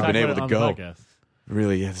 I've really been able to go. Podcast.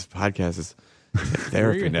 Really, this podcast is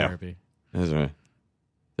therapy now. Therapy. That's right.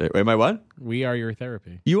 Am I what? We are your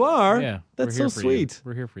therapy. You are? Yeah. That's so sweet.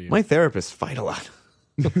 We're here for you. My therapists fight a lot.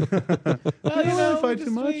 We don't fight too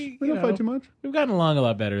much. We don't fight too much. We've gotten along a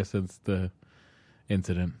lot better since the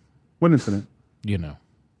incident. What incident? You know.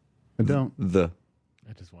 I don't.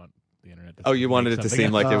 I just want the internet to you wanted it to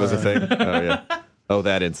seem like it was a thing? Oh, yeah. Oh,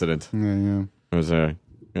 that incident. Yeah. It was,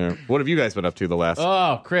 yeah. What have you guys been up to the last?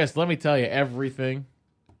 Oh, Chris, let me tell you everything.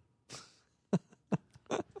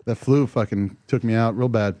 That flu fucking took me out real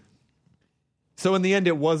bad. So in the end,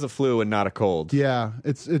 it was a flu and not a cold. Yeah,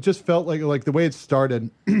 it just felt like the way it started.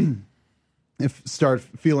 It started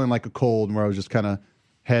feeling like a cold, where I was just kind of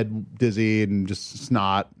head dizzy and just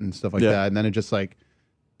snot and stuff like that, and then it just like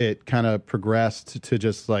it kind of progressed to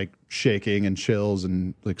just like shaking and chills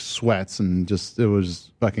and like sweats and just it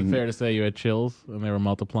was fucking. Fair to say you had chills and they were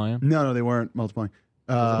multiplying? No, they weren't multiplying.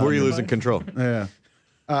 Were you losing control? Yeah.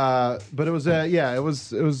 But it was it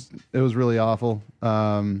was really awful.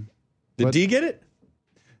 Did Dee get it?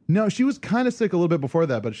 No, she was kind of sick a little bit before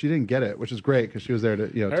that, but she didn't get it, which is great because she was there to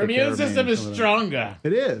her immune system is stronger.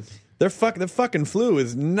 It is. The fucking flu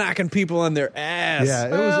is knocking people on their ass. Yeah,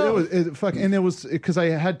 and it was because I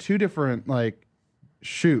had two different like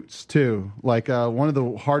shoots too. Like one of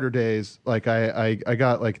the harder days, like I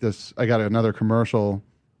got like this. I got another commercial.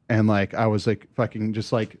 And like I was like fucking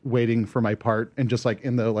just like waiting for my part and just like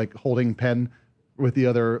in the like holding pen with the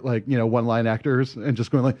other like one line actors and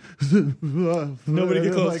just going like nobody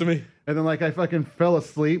get close to me. And then like I fucking fell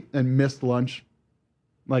asleep and missed lunch.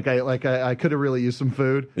 Like I could have really used some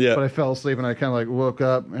food. Yeah. But I fell asleep and I kind of like woke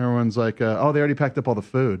up. Everyone's like, oh, they already packed up all the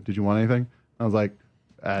food. Did you want anything? I was like,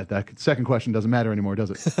 that second question doesn't matter anymore,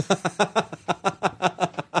 does it?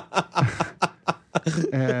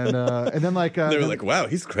 And then like they were like, wow,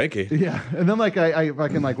 he's cranky. Yeah, and then like I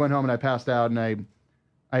fucking like went home and I passed out and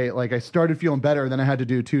I started feeling better. And then I had to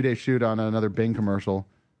do a 2-day shoot on another Bing commercial,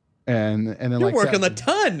 and then you're working a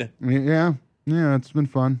ton. Yeah, it's been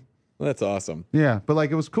fun. Well, that's awesome. Yeah, but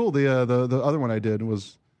like it was cool. The other one I did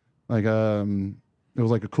was like it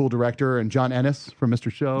was like a cool director and John Ennis from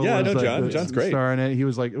Mr. Show. Yeah, I know like John. John's great. Star in it. He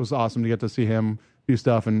was like it was awesome to get to see him do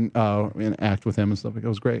stuff and act with him and stuff. Like it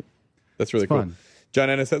was great. That's really it's cool. Fun. John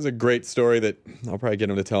Ennis has a great story that I'll probably get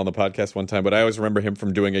him to tell on the podcast one time, but I always remember him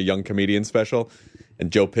from doing a young comedian special, and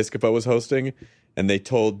Joe Piscopo was hosting, and they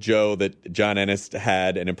told Joe that John Ennis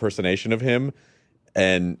had an impersonation of him,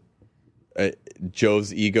 and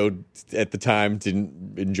Joe's ego at the time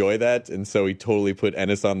didn't enjoy that, and so he totally put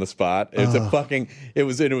Ennis on the spot. It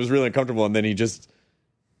was it was really uncomfortable, and then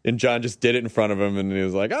and John just did it in front of him, and he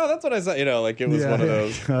was like, "Oh, that's what I said," like it was one of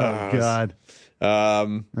those. Oh God.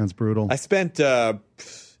 That's brutal. I spent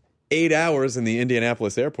 8 hours in the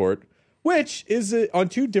Indianapolis airport, which is on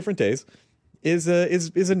 2 different days is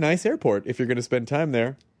a nice airport if you're going to spend time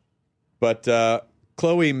there. But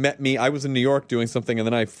Chloe met me. I was in New York doing something, and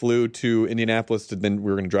then I flew to Indianapolis. Then we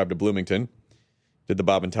were going to drive to Bloomington. Did the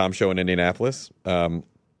Bob and Tom show in Indianapolis. We're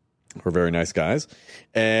very nice guys,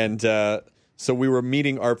 and so we were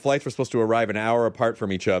meeting. Our flights were supposed to arrive an hour apart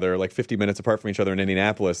from each other, like 50 minutes apart from each other in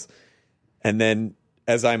Indianapolis. And then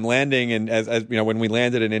as I'm landing, and as when we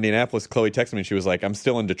landed in Indianapolis, Chloe texted me and she was like, I'm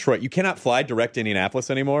still in Detroit. You cannot fly direct to Indianapolis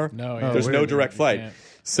anymore. No, there's no direct flight.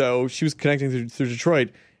 So she was connecting through Detroit.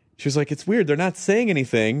 She was like, it's weird. They're not saying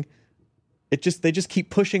anything. They just keep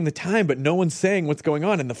pushing the time, but no one's saying what's going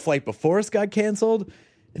on. And the flight before us got canceled.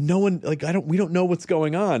 And no one, we don't know what's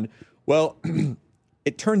going on. Well,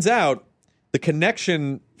 it turns out the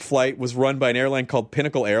connection flight was run by an airline called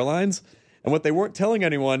Pinnacle Airlines. And what they weren't telling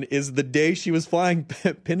anyone is the day she was flying,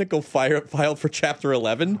 Pinnacle filed for Chapter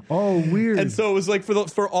 11. Oh, weird. And so it was like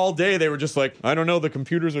for all day, they were just like, I don't know, the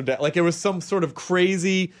computers are down. Like it was some sort of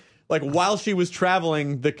crazy, like while she was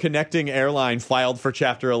traveling, the connecting airline filed for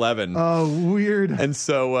Chapter 11. Oh, weird. And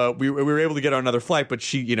so we were able to get on another flight, but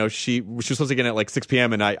she was supposed to get in at like 6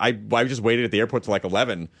 p.m. and I just waited at the airport till like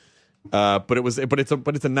 11. But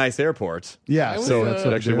it's a nice airport. Yeah, so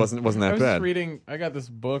it actually wasn't that I was bad. just reading. I got this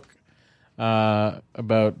book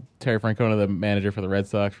about Terry Francona, the manager for the Red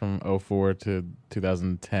Sox from 2004 to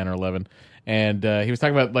 2010 or 11, and he was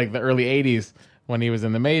talking about like the early 80s when he was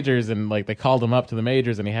in the majors, and like they called him up to the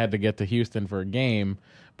majors, and he had to get to Houston for a game.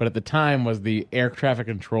 But at the time was the air traffic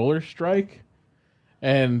controller strike,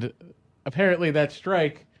 and apparently that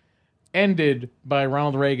strike ended by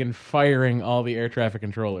Ronald Reagan firing all the air traffic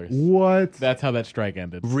controllers. What? That's how that strike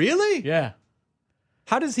ended. Really? Yeah.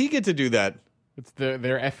 How does he get to do that? It's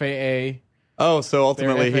their FAA. Oh, so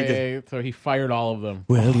ultimately so he fired all of them.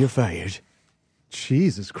 Well, you're fired.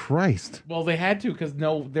 Jesus Christ. Well, they had to because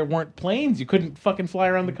there weren't planes. You couldn't fucking fly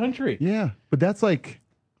around the country. Yeah, but that's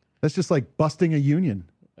just like busting a union.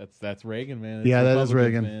 That's Reagan, man. Yeah, that is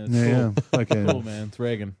Republicans, Reagan. man. Yeah. It's cool, man. It's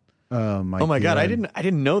Reagan. Oh my! Oh my God! I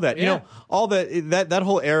didn't know that. Yeah. You know, all that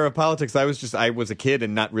whole era of politics. I was a kid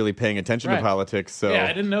and not really paying attention to Right. politics. So Yeah,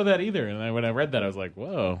 I didn't know that either. And when I read that, I was like,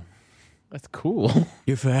 whoa, that's cool.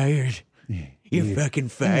 You're fired. You're fucking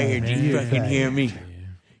fired. You fucking hear me?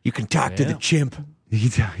 You can talk to the chimp.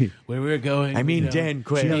 Where we're going. I mean Dan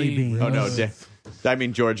Quayle. Jelly beans. Oh no, I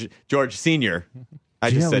mean George Senior. I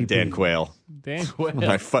just Jelly said Dan beans. Quayle. Dan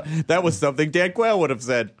Quayle. That was something Dan Quayle would have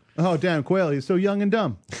said. Oh, Dan Quayle, he's so young and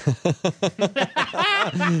dumb.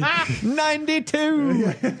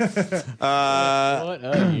 92. What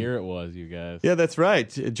a year it was, you guys. Yeah, that's right.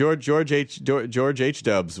 George H.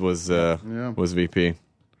 Dubs was VP.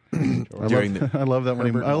 I love that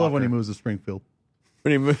when he moves to Springfield.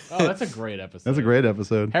 Oh, that's a great episode. That's a great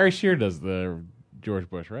episode. Harry Shearer does the George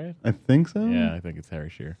Bush, right? I think so. Yeah, I think it's Harry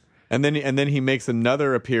Shearer. And then he makes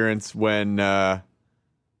another appearance when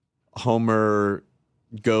Homer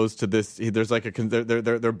goes to this. There's like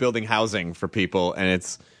they're building housing for people, and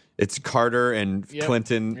it's Carter and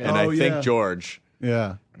Clinton and I think George.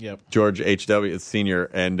 Yeah. Yep. George H.W. Senior,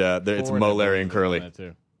 and it's Mo, Larry, and Curly.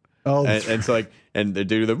 Oh, and so like, and they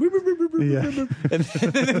do the and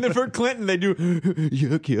then for Clinton they do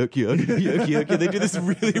yuck yuck yuck yuck yuck. They do this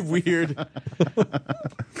really weird.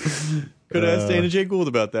 Could ask Dana J. Gould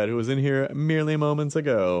about that, who was in here merely moments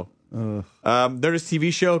ago. There's a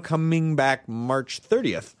TV show coming back March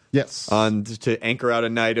 30th. Yes, to anchor out a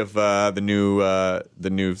night of the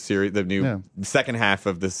new series, the new second half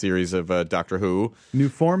of the series of Doctor Who. New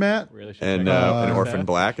format, and Orphan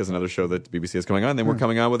Black is another show that BBC is coming on. Then we're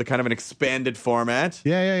coming on with a kind of an expanded format.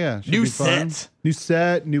 Yeah. Should New be fun.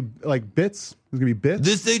 set, new like bits. There's gonna be bits.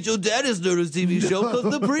 This ain't your daddy's Nerdist TV show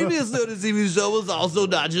because the previous Nerdist TV show was also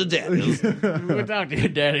not your daddy's. We talked to your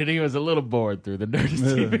daddy, and he was a little bored through the Nerdist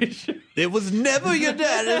TV show. It was never your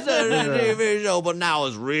daddy's Nerdist TV show, but now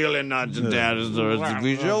it's really not your daddy's Nerdist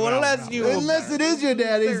TV show unless it is your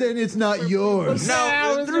daddy's, then it's not yours.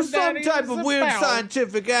 Now, through some type of weird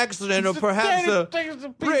scientific accident or perhaps a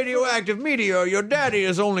radioactive meteor, your daddy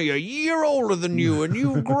is only a year older than you, and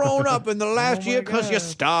you've grown up in the last year because you're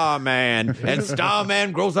Starman. And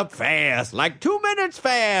Starman grows up fast, like 2 minutes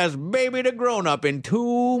fast, baby to grown up in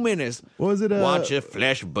 2 minutes. What was it? Watch your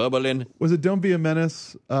flesh bubbling. Was it Don't Be a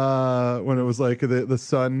Menace when it was like the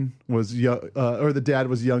son was or the dad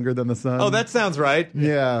was younger than the son? Oh, that sounds right.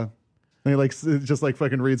 Yeah. And he just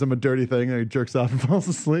fucking reads him a dirty thing and he jerks off and falls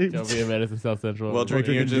asleep. Don't Be a Menace in South Central. Well,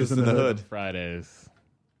 drinking your juice in the hood. Fridays.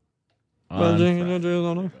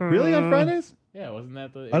 Really on Fridays? Yeah, wasn't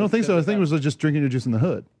that the? I don't think so. I think it was just drinking your juice in the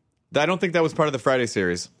hood. I don't think that was part of the Friday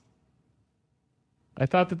series. I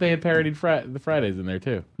thought that they had parodied the Fridays in there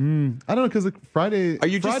too. I don't know because Friday. Are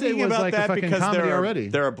you just Friday thinking was about like that a fucking because comedy already?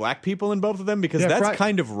 there are black people in both of them? Because Yeah, that's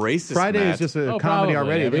kind of racist. Friday Matt. is just a Oh, comedy probably.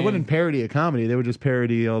 already. I They mean- wouldn't parody a comedy. They would just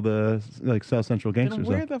parody all the South Central Then gangsters.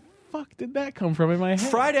 where the fuck did that come from in my head?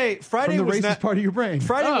 Friday From the was racist not, part of your brain.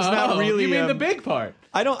 Friday was not really. You mean the big part?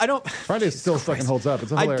 I don't. Friday still fucking holds up.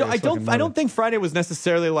 It's a hilarious I fucking don't think Friday was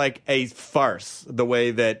necessarily like a farce the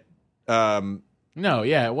way that. No,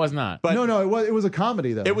 yeah, it was not. But No, it was a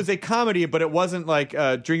comedy though. it was a comedy, but it wasn't like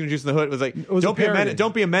drinking juice in the hood. It was like was a don't be a parody. menace.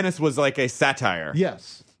 Don't be a menace was like a satire.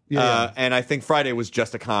 Yes. Yeah. And I think Friday was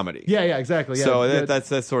just a comedy. Yeah, exactly. Yeah. So Yeah. that's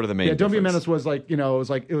sort of the main. Yeah, Don't Be a difference. Menace was like,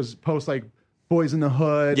 it was post like Boys in the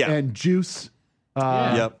Hood Yeah. and Juice.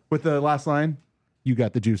 Yeah. Yep. With the last line. you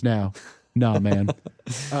got the juice now. Nah, man.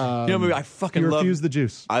 movie I fucking you love. refuse the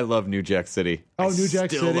juice. I love New Jack City. Oh, New Jack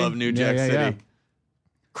Still City. love New Jack City. Yeah.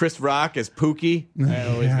 Chris Rock as Pookie. I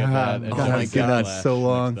always get that. God, my God, so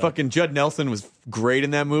long. Fucking Judd Nelson was great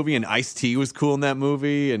in that movie, and Ice-T was cool in that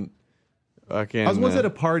movie, and fucking. I was once at a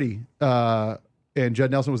party, and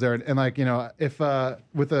Judd Nelson was there, and like, you know, if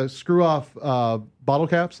with a screw off bottle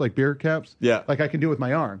caps, like beer caps, yeah, like I can do it with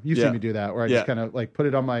my arm. You've seen me do that, where I just kind of like put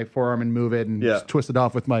it on my forearm and move it and just twist it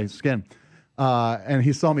off with my skin. And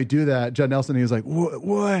he saw me do that, Judd Nelson. And he was like,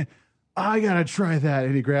 "What? I gotta try that."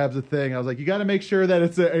 And he grabs a thing. I was like, "You got to make sure that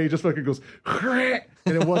it's a." And he just fucking goes, and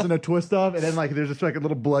it wasn't a twist off. And then like there's just like a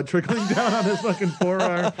little blood trickling down on his fucking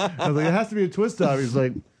forearm. I was like, "It has to be a twist off." He's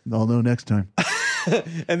like, "I'll know next time."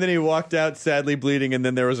 And then he walked out sadly bleeding, and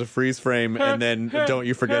then there was a freeze frame, and then "Don't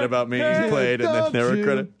You Forget About Me" he played, and then there were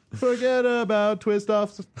credits. Forget about twist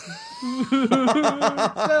offs.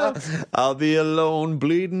 I'll be alone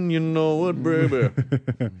bleeding, you know what, baby.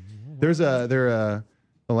 The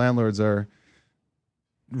landlords are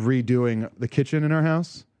redoing the kitchen in our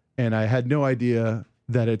house, and I had no idea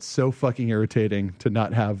that it's so fucking irritating to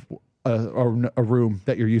not have a room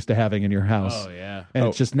that you're used to having in your house. Oh, yeah. And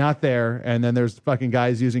it's just not there. And then there's fucking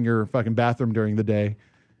guys using your fucking bathroom during the day,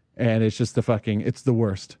 and it's just it's the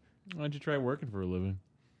worst. Why don't you try working for a living?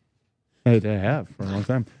 I have for a long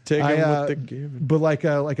time. Take them with the giving. But like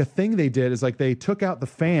a thing they did is like they took out the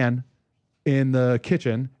fan in the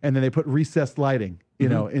kitchen, and then they put recessed lighting, you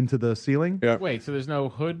know, into the ceiling. Yeah. Wait, so there's no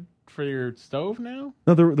hood for your stove now?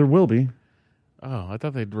 No, there will be. Oh, I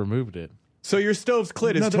thought they'd removed it. So your stove's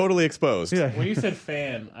clit is totally exposed. Yeah. When you said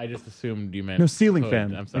fan, I just assumed you meant No, ceiling hood.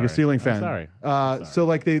 fan. I'm sorry. Like a ceiling fan. I'm sorry. So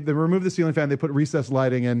like they removed the ceiling fan, they put recessed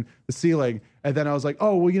lighting in the ceiling, and then I was like,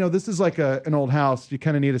 oh, well, you know, this is like an old house. You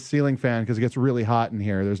kind of need a ceiling fan because it gets really hot in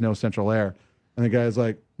here. There's no central air. And the guy's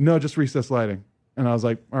like, no, just recessed lighting. And I was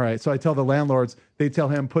like, all right. So I tell the landlords, they tell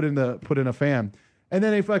him put in a fan, and then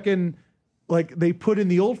they fucking they put in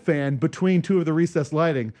the old fan between two of the recessed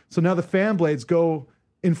lighting. So now the fan blades go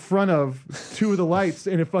in front of two of the lights,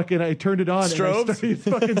 and I turned it on. Strobes? And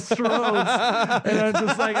fucking strobes. And I was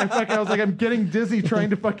just like, I was like, I'm getting dizzy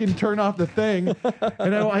trying to fucking turn off the thing.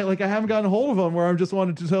 And I haven't gotten a hold of them where I just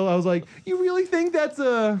wanted to tell, I was like, you really think that's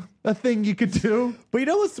a thing you could do? But you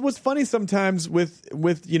know what's funny sometimes with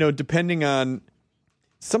you know, depending on,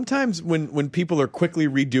 sometimes when people are quickly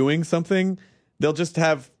redoing something, they'll just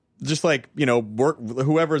have, just like, you know, work,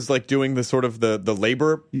 whoever's like doing the sort of the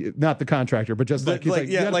labor, not the contractor, but just like, you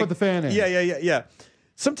gotta put the fan in. Yeah.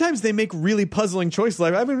 Sometimes they make really puzzling choices.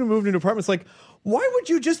 Like I've been moved into apartments, like, why would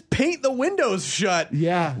you just paint the windows shut?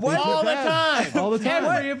 Yeah, all the time.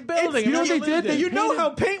 Every building. You know what they did? You know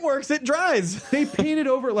how paint works. It dries. They painted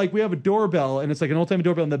over, like, we have a doorbell, and it's like an old-timey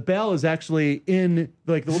doorbell, and the bell is actually in,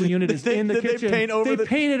 like, the little unit is in the kitchen. They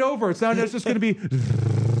paint it over. It's now just going to be...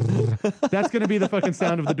 That's going to be the fucking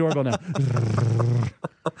sound of the doorbell now.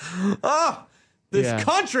 This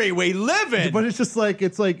country we live in. But it's just like,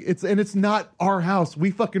 it's not our house. We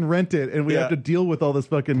fucking rent it, and we have to deal with all this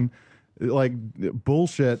fucking, like,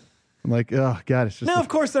 bullshit. I'm like, oh God, it's just. Now, of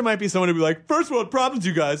course, there might be someone who'd be like, first world problems,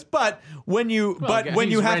 you guys. But when you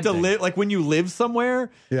have to live, like when you live somewhere,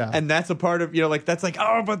 and that's a part of, you know, like that's like,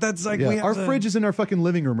 oh, but that's like, we have our fridge is in our fucking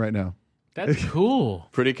living room right now. That's cool.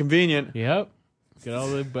 Pretty convenient. Yep. Get all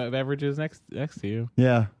the beverages next to you.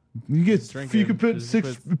 Yeah. You could put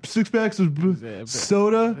six packs of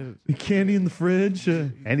soda, candy in the fridge,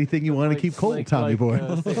 anything you want to keep cold, Tommy boy.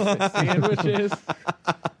 Sandwiches.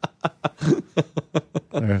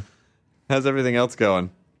 How's everything else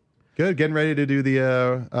going? Good. Getting ready to do the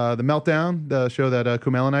Meltdown, the show that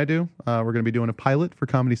Kumail and I do. We're going to be doing a pilot for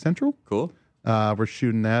Comedy Central. Cool. We're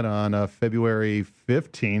shooting that on February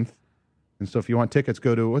 15th. And so if you want tickets,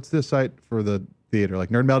 go to, what's this site for the theater? Like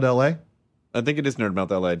Nerdmelt LA? I think it is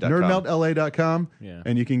nerdmeltla.com. Nerdmeltla.com. Yeah.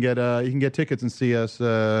 And you can get tickets and see us. We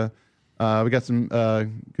got some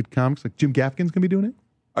good comics. Like Jim Gaffigan's going to be doing it.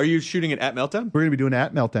 Are you shooting it at Meltdown? We're going to be doing it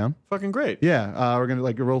at Meltdown. Fucking great. Yeah. We're going to,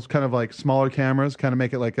 like, roll kind of like smaller cameras, kind of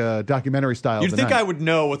make it like a documentary style. You'd think I would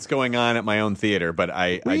know what's going on at my own theater, but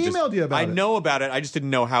I emailed you about it. I know about it. I just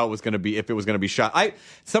didn't know how it was going to be, if it was going to be shot.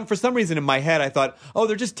 For some reason in my head, I thought, oh,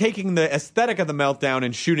 they're just taking the aesthetic of the Meltdown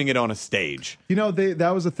and shooting it on a stage. You know,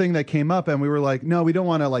 that was a thing that came up, and we were like, no, we don't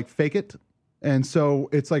want to like fake it. And so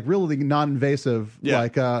it's like really non-invasive. Yeah.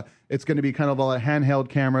 Like it's going to be kind of all handheld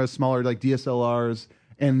cameras, smaller like DSLRs.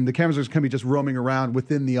 and the cameras are going to be just roaming around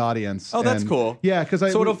within the audience. Oh, that's And- cool. Yeah, because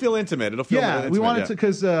So it'll feel intimate. It'll feel intimate, we wanted to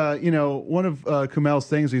because one of Kumail's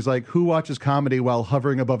things. He's like, who watches comedy while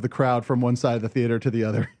hovering above the crowd from one side of the theater to the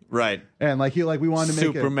other? Right. And we wanted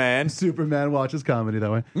to make Superman watches comedy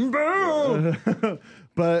that way. Boom!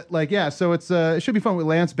 But so it should be fun with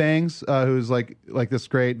Lance Bangs, who's like this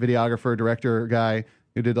great videographer, director guy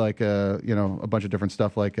who did a bunch of different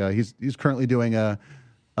stuff. He's currently doing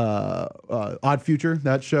Odd Future,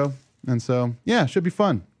 that show, and so it should be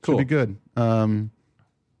fun. Cool. Should be good.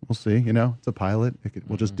 We'll see. It's a pilot.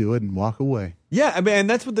 We'll just do it and walk away. Yeah, I mean, and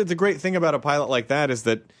that's what the great thing about a pilot like that is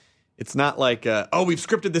that it's not like, we've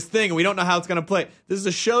scripted this thing and we don't know how it's going to play. This is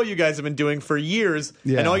a show you guys have been doing for years,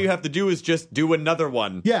 and all you have to do is just do another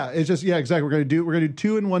one. Yeah, it's just exactly. We're gonna do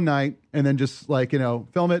 2 in one night, and then just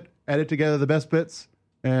film it, edit together the best bits,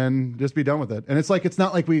 and just be done with it. And it's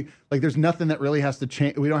not like there's nothing that really has to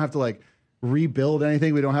change. We don't have to rebuild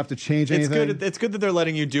anything. We don't have to change anything. It's good that they're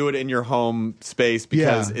letting you do it in your home space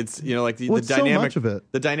because it's the it's dynamic so much of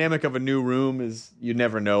it. The dynamic of a new room is you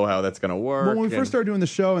never know how that's going to work. Well, when we first started doing the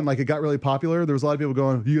show and it got really popular, there was a lot of people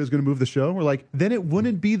going, "You guys going to move the show?" We're like, then it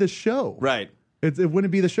wouldn't be the show, right? It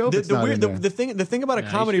wouldn't be the show. The thing about a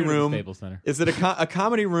comedy room is that a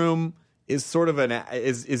comedy room is sort of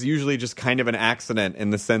is usually just kind of an accident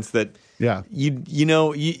in the sense that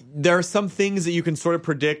there are some things that you can sort of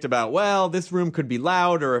predict about. Well, this room could be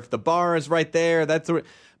loud, or if the bar is right there,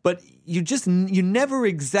 but you never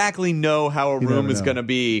exactly know how a room is going to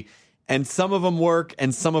be. And some of them work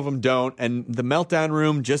and some of them don't. And the Meltdown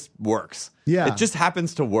room just works. Yeah. It just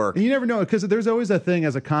happens to work. And you never know, because there's always that thing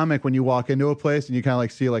as a comic when you walk into a place and you kind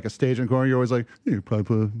of see a stage in the corner, you're always like, you probably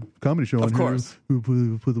put a comedy show on Of course. here.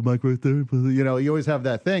 Put the mic right there. You always have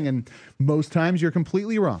that thing. And most times you're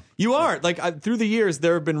completely wrong. You are. Through the years,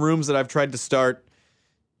 there have been rooms that I've tried to start,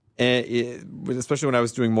 especially when I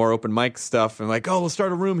was doing more open mic stuff. And we'll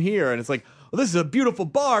start a room here. And it's like, well, this is a beautiful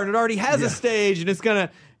bar and it already has a stage and it's going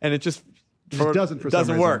to... And it just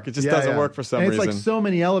doesn't work. It just doesn't work for some reason. It's so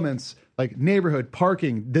many elements, like neighborhood,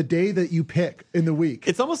 parking, the day that you pick in the week.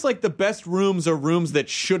 It's almost like the best rooms are rooms that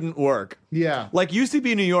shouldn't work. Yeah. Like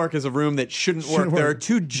UCB New York is a room that shouldn't work. There are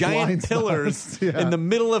 2 giant pillars in the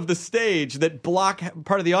middle of the stage that block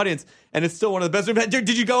part of the audience, and it's still one of the best rooms.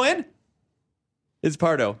 Did you go in? It's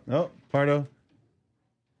Pardo. Oh, Pardo.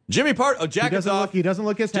 Jimmy Pardo. Oh, jacket's off. He doesn't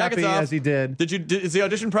look as happy as he did. Is the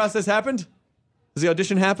audition process happened? Has the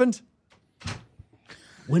audition happened?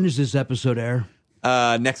 When does this episode air?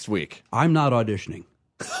 Next week. I'm not auditioning.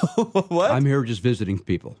 What? I'm here just visiting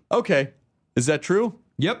people. Okay. Is that true?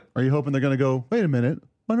 Yep. Are you hoping they're going to go, wait a minute,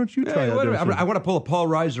 why don't you try audition? I want to pull a Paul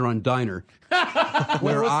Reiser on Diner.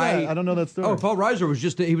 Where I don't know that story. Oh, Paul Reiser was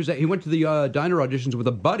he went to the Diner auditions with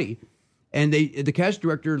a buddy, and the cast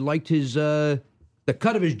director liked his the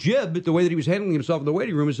cut of his jib, the way that he was handling himself in the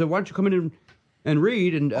waiting room, and said, why don't you come in and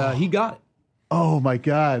read? And he got it. Oh my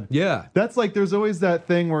God. Yeah. That's there's always that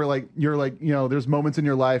thing where you're there's moments in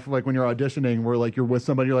your life when you're auditioning where you're with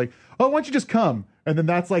somebody, you're like, oh, why don't you just come? And then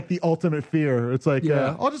that's the ultimate fear. It's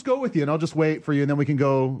I'll just go with you and I'll just wait for you and then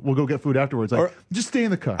we'll go get food afterwards. Just stay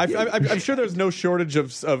in the car. I'm sure there's no shortage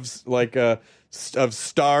of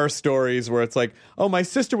star stories where it's oh, my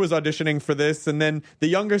sister was auditioning for this and then the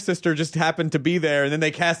younger sister just happened to be there and then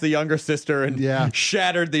they cast the younger sister and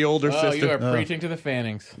shattered the older sister. You are preaching to the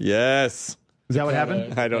Fannings. Yes. Is that what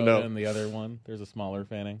happened? I don't know. And the other one, there's a smaller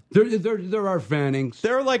Fanning. There are Fannings.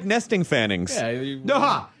 They're like nesting Fannings. Yeah,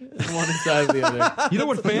 one inside the other. You know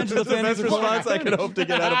what fans of the Fannings the best response I could hope to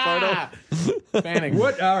get out of Pardo. Fannings.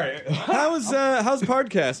 What? All right. How's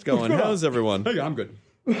podcast going? How's everyone? Hey, I'm good.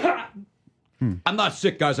 I'm not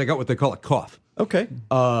sick, guys. I got what they call a cough. Okay.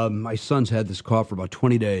 My son's had this cough for about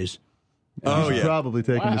 20 days. You should probably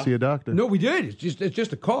take him to see a doctor. No, we did. It's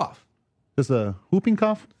just a cough. Just a whooping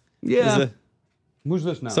cough? Yeah. Who's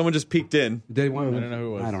this now? Someone just peeked in. I don't know who it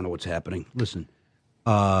was. I don't know what's happening. Listen,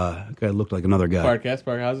 guy looked like another guy. Podcast,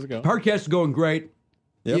 how's it going? Podcast is going great.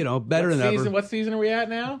 Yep. Better than ever. What season are we at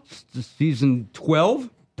now? Season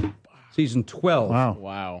 12. Season 12.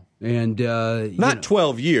 Wow. And not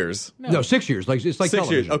 12 years. No, 6 years. It's like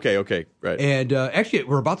 6 years. television. Okay, right. And actually,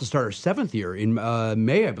 we're about to start our 7th year in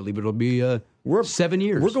May. I believe it'll be 7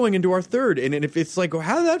 years. We're going into our 3rd, and if it's how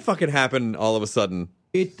did that fucking happen all of a sudden?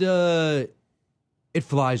 It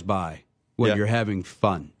flies by when you're having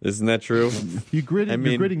fun. Isn't that true? You're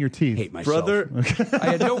gritting your teeth. Hate myself. Brother.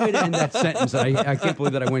 I had no way to end that sentence. I can't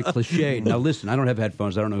believe that I went cliched. Now listen, I don't have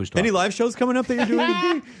headphones. I don't know who's talking. Any live shows coming up that you're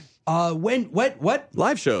doing? What?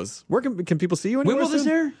 Live shows. Where can people see you? When will this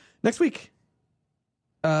air? Next week.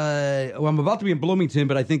 Well, I'm about to be in Bloomington,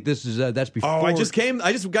 but I think this is that's before. Oh, I just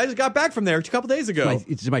got back from there a couple days ago.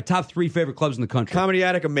 It's my top 3 favorite clubs in the country. Comedy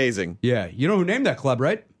Attic, amazing. Yeah, you know who named that club,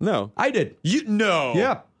 right? No, I did. No.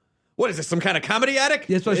 Yeah. What is this? Some kind of comedy attic?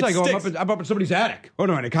 Yeah, that's what I say. I'm up in somebody's attic. Oh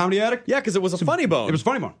no, in a comedy attic? Yeah, because it was a Funny Bone. It was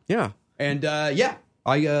Funny Bone. Yeah. And yeah,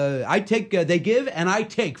 I take they give and I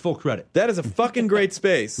take full credit. That is a fucking great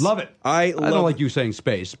space. Love it. I don't like you saying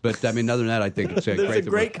space, but I mean, other than that, I think it's There's great. a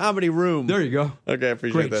great comedy room. There you go. Okay, I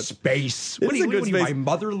appreciate Great that. space. It What are is you, a good space. my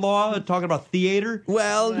mother-in-law talking about theater?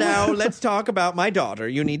 Well, now let's talk about my daughter.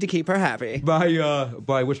 You need to keep her happy.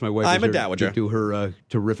 I wish my wife I'm was a here dowager. to do her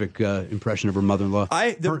terrific impression of her mother-in-law.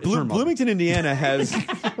 Bloomington, Indiana has.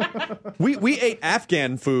 we ate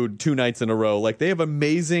Afghan food 2 nights in a row. Like, they have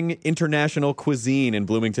amazing international cuisine in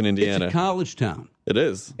Bloomington, Indiana. It's a college town. It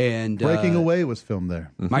is. And Breaking Away was filmed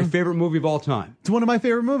there. My favorite movie of all time. It's one of my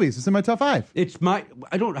favorite movies. It's in my top 5. It's my.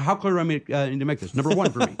 I don't. How clear am I to make this? Number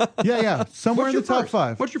 1 for me. Yeah. Somewhere What's in the your top first?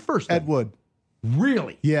 5. What's your first? Ed Wood.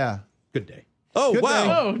 Really? Yeah. Good day. Oh, Good wow.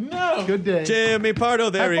 day. Oh no! Good day. Jimmy Pardo,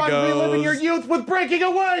 there he goes. reliving your youth with Breaking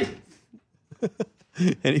Away.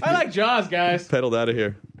 And he I like Jaws, guys. pedaled out of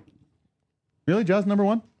here. Really, Jaws number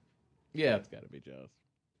 1? Yeah, it's got to be Jaws.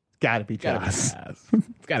 Gotta be Gotta be Jaws. Jazz.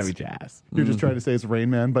 It's got to be Jazz. You're just trying to say it's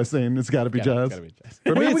Rain Man by saying it's gotta be Jaws. Gotta be Jazz.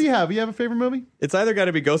 For me, What do it's, you have? You have a favorite movie? it's either got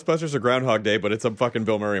to be Ghostbusters or Groundhog Day, but it's a fucking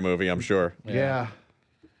Bill Murray movie, I'm sure. Yeah.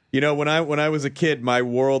 You know, when I was a kid, my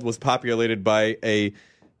world was populated by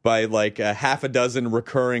like a half a dozen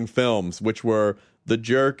recurring films, which were The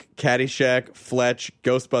Jerk, Caddyshack, Fletch,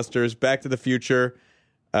 Ghostbusters, Back to the Future,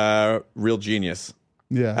 Real Genius.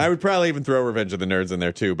 Yeah. I would probably even throw Revenge of the Nerds in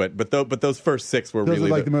there too, but those first 6 were Those really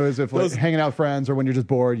are like the movies of like those- hanging out with friends or when you're just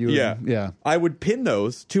bored. Yeah. I would pin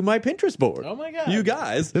those to my Pinterest board. Oh my God. You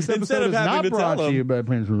guys, This instead episode of is having not to tell brought to them, you by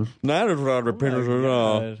Pinterest. not a Pinterest at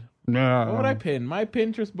all. God. No. What would I pin? My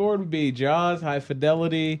Pinterest board would be Jaws, High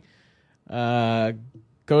Fidelity,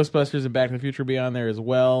 Ghostbusters, and Back to the Future be on there as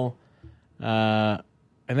well. And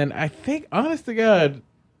then I think, honest to God,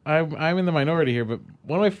 I'm in the minority here, but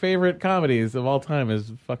one of my favorite comedies of all time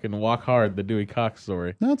is fucking Walk Hard, the Dewey Cox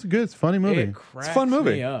story. No, it's good. It's a funny movie. It cracks a fun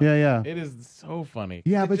movie. me up. Yeah. It is so funny.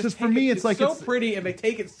 Yeah, They but just for take me, it- it's like so it's- pretty, and they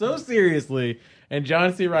take it so seriously. And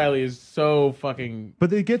John C. Reilly is so fucking.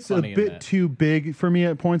 But it gets a funny in bit that. too big for me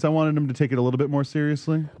at points. I wanted him to take it a little bit more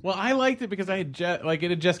seriously. Well, I liked it because I had it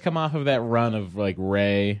had just come off of that run of like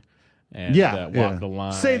Ray and Walk the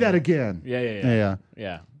Line. Say that again. Yeah.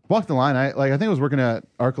 Walk the Line. I think I was working at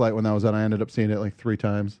ArcLight when that was out. I ended up seeing it like 3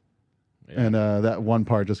 times. And that one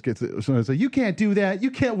part just gets it. So it's like, you can't do that.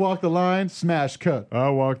 You can't walk the line. Smash cut. I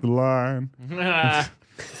walk the line.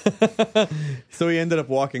 So he ended up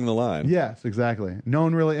walking the line. Yes, exactly. No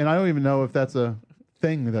one really, and I don't even know if that's a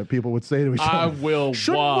thing that people would say to each I other. will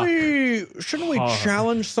walk. Shouldn't we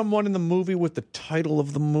challenge someone in the movie with the title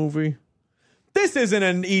of the movie? This isn't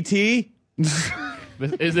an ET. This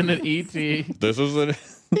isn't an ET. This isn't.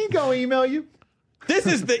 He go email you. This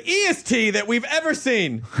is the EST that we've ever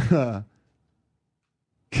seen.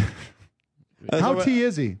 How T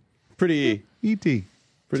is he? Pretty E. E.T.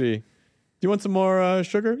 Pretty. Do you want some more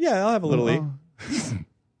sugar? Yeah, I'll have a little E.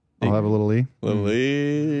 I'll have a little E. Little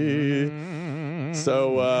E.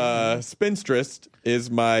 So, Spinstress is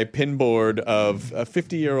my pin board of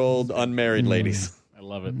 50-year-old unmarried ladies I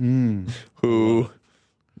love it. who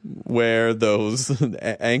wear those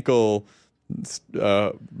ankle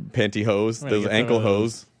pantyhose, those ankle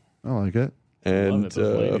hose, I like it. and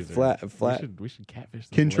Those ladies flat. We should catfish.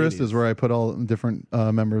 Those Kinterest ladies. is where I put all different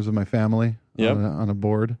members of my family Yep. on a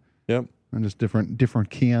board. Yep. And just different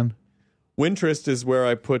can. Winterest is where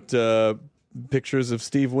I put pictures of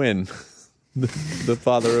Steve Wynn, the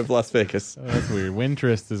father of Las Vegas. Oh, that's weird.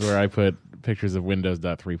 Winterest is where I put pictures of Windows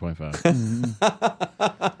 3.5.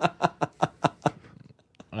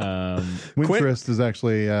 Winterest is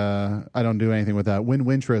actually I don't do anything with that.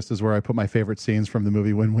 Winterest is where I put my favorite scenes from the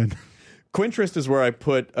movie Win. Quinterest is where I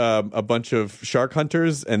put a bunch of shark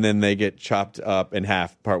hunters, and then they get chopped up in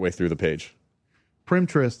half partway through the page.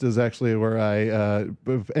 Primtrist is actually where I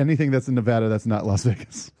anything that's in Nevada that's not Las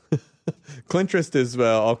Vegas. Clintrist is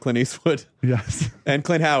all Clint Eastwood. Yes. And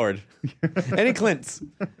Clint Howard. Any Clints.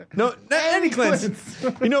 No, any Clints.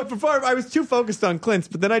 You know, before I was too focused on Clints,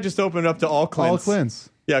 but then I just opened it up to all Clints. All Clints.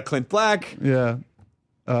 Yeah, Clint Black. Yeah.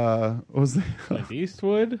 What was the Clint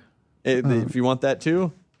Eastwood. If you want that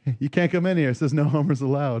too. You can't come in here. It says no homers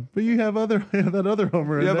allowed. But you have that other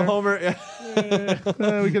homer in You have there. a Homer.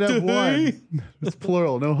 Yeah. We could have one. It's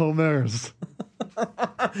plural. No homers.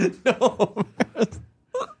 No Homers.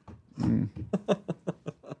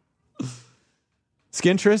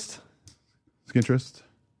 Skintrist. Skintrist.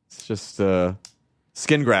 It's just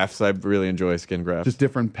Skin grafts. I really enjoy skin grafts. Just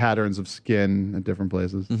different patterns of skin at different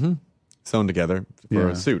places. Mm-hmm. Sewn together for Yeah.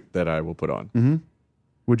 a suit that I will put on. Mm-hmm.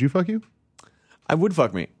 Would you fuck you? I would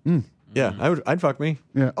fuck me. Yeah, I'd fuck me.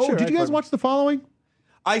 Yeah. Oh, Sure, did you I'd guys fuck- watch The Following?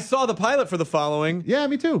 I saw the pilot for The Following. Yeah,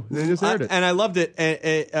 me too. They just aired it. And I loved it.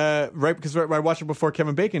 Right, because I watched it before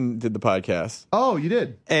Kevin Bacon did the podcast. Oh, you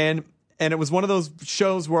did? And it was one of those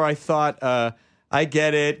shows where I thought, I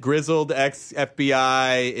get it, grizzled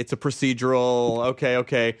ex-FBI, it's a procedural,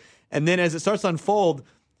 okay. And then as it starts to unfold,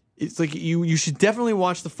 it's like you should definitely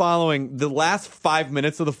watch The Following. The last 5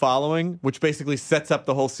 minutes of The Following, which basically sets up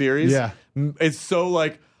the whole series, Yeah. is so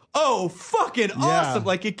like, oh, fucking awesome.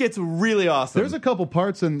 Like, it gets really awesome. There's a couple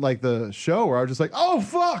parts in like the show where I was just like, "Oh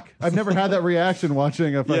fuck!" I've never had that reaction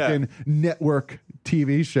watching a fucking network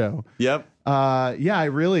TV show. Yep. Yeah, I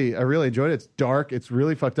really enjoyed it. It's dark. It's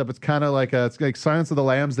really fucked up. It's kind of like it's like Silence of the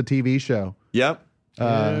Lambs, the TV show. Yep.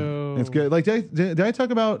 It's good. Like, did I talk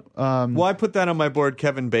about? Well, I put that on my board.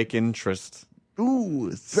 Kevin Bacon interest.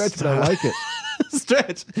 Ooh, stretch, but I like it.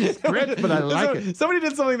 Stretch, but I like it. Somebody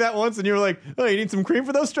did something that once, and you were like, "Oh, you need some cream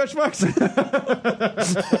for those stretch marks."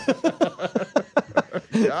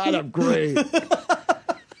 God, I'm great.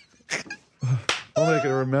 Only I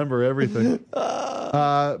can remember everything.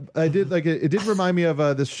 I did like it. It did remind me of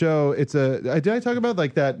this show. It's did I talk about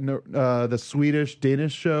like that the Swedish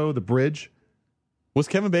Danish show, The Bridge? Was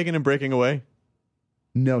Kevin Bacon in Breaking Away?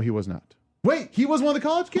 No, he was not. Wait, he was one of the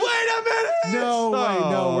college kids? Wait a minute! No, wait,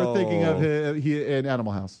 no. We're thinking of him in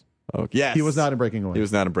Animal House. Oh, yes. He was not in Breaking Away. He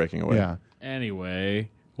was not in Breaking Away. Yeah. Anyway,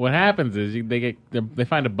 what happens is they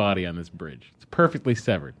find a body on this bridge. It's perfectly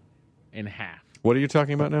severed in half. What are you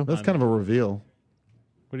talking about now? That's kind of a reveal.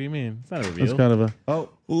 What do you mean? It's not a reveal. That's kind of a. Oh,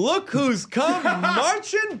 look who's come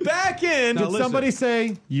marching back in! Did somebody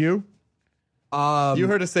say you? You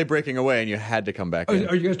heard us say Breaking Away, and you had to come back in.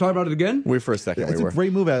 Are you guys talking about it again? For a second, It's we were. a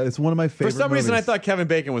great movie. It's one of my favorite. For some reason, I movies. thought Kevin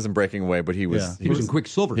Bacon was in Breaking Away, but he was. Yeah. He was in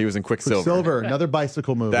Quicksilver. He was in Quicksilver. Silver, another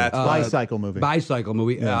bicycle movie. That's bicycle movie. Bicycle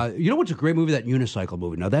movie. Yeah. You know what's a great movie? That unicycle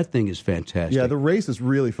movie. Now that thing is fantastic. Yeah, the race is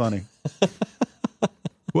really funny.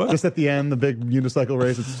 What? Just at the end, the big unicycle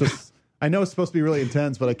race. It's just. I know it's supposed to be really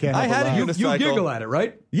intense, but I can't. I help had but a laugh. You unicycle. giggle at it,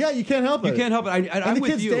 right? Yeah, you can't help it. You can't help it. And I'm the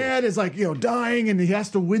with kid's you. dad is like, dying, and he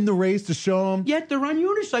has to win the race to show him. Yet they're on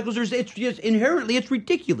unicycles. It's just inherently it's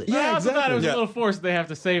ridiculous. I also thought it was Yeah. a little forced. They have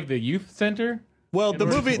to save the youth center. Well, the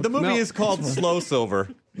movie No. is called Slow Silver.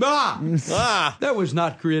 That was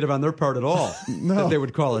not creative on their part at all. That they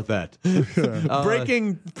would call it that.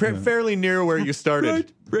 Breaking fairly near where you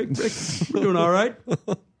started. Break. We're doing all right.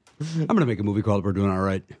 I'm going to make a movie called We're Doing All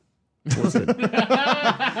Right.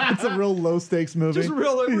 It's a real low stakes movie. Just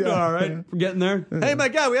real, we're doing all right. We're getting there. Hey, my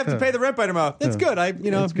God, we have to pay the rent by tomorrow. It's good.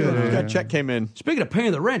 It's good. That check came in. Speaking of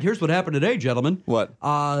paying the rent, here's what happened today, gentlemen. What?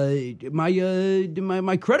 My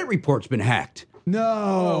credit report's been hacked.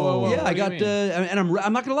 No. Yeah, I what do you got, mean? and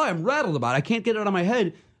I'm not gonna lie, I'm rattled about it. I can't get it out of my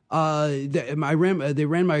head. They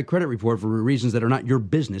ran my credit report for reasons that are not your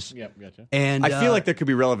business. Yep, gotcha. And I feel like that could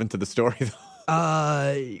be relevant to the story, though.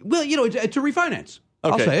 well, it's a refinance.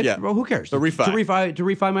 I'll Okay, say it. yeah. Well, who cares? A refi. To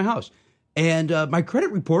refi my house. And my credit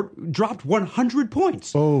report dropped 100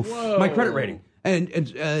 points. Oh, my credit rating. And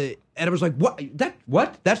I was like, what?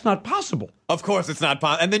 That's not possible. Of course, it's not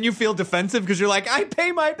possible. And then you feel defensive because you're like, I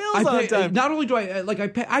pay my bills all the time. Not only do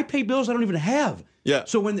I pay bills I don't even have. Yeah.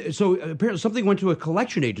 So apparently something went to a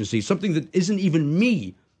collection agency, something that isn't even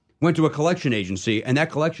me went to a collection agency, and that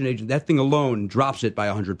collection agent, that thing alone drops it by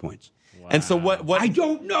 100 points. And so what? I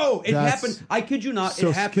don't know. It That's happened. I kid you not. so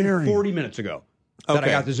It happened scary. 40 minutes ago that I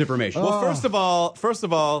Okay. got this information. Well, first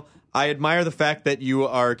of all, I admire the fact that you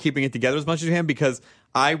are keeping it together as much as you can, because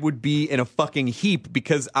I would be in a fucking heap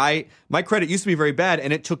because my credit used to be very bad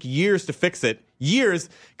and it took years to fix it. Years,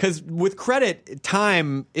 because with credit,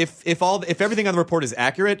 time, if everything on the report is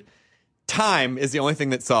accurate, time is the only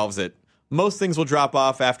thing that solves it. Most things will drop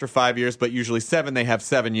off after 5 years, but usually 7. They have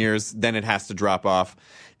 7 years, then it has to drop off.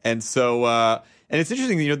 And so, and it's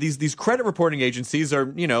interesting, these credit reporting agencies are,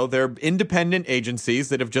 they're independent agencies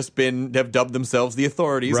that have dubbed themselves the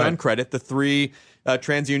authorities Right. on credit. The 3,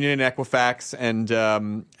 TransUnion and Equifax, and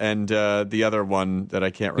the other one that I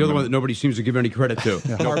can't The remember. other one that nobody seems to give any credit to.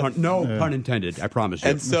 No pun intended. I promise you.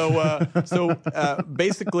 And so,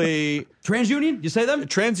 basically, TransUnion, you say them?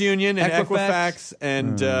 TransUnion and Equifax.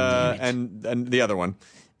 Equifax and the other one.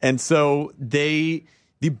 And so the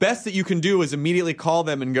best that you can do is immediately call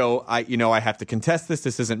them and go, I have to contest this.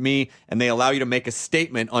 This isn't me. And they allow you to make a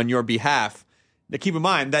statement on your behalf Now, keep in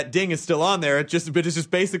mind that ding is still on there. It just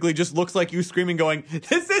basically just looks like you screaming, going,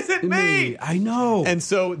 "This isn't me!" I know. And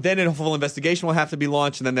so then a full investigation will have to be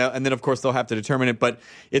launched, and then of course they'll have to determine it. But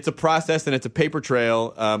it's a process and it's a paper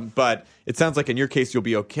trail. But it sounds like in your case you'll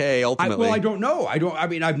be okay ultimately. I don't know. I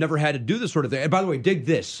mean, I've never had to do this sort of thing. And by the way, dig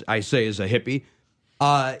this. I say as a hippie,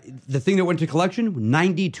 the thing that went to collection,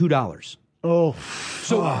 $92. Oh,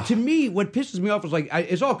 so to me, what pisses me off is like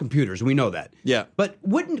it's all computers, and we know that. Yeah. But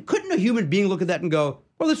couldn't a human being look at that and go,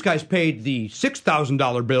 "Well, this guy's paid the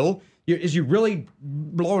 $6,000 bill. Is he really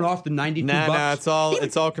blowing off the $92 bucks?" Nah, it's all. I'll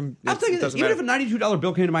tell you this: even if a $92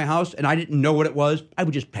 bill came to my house and I didn't know what it was, I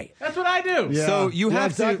would just pay it. That's what I do. Yeah. So you have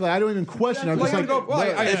exactly. I don't even question. I'm just like,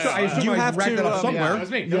 I assume you I have racked to, that up somewhere. That was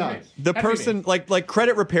me. the person like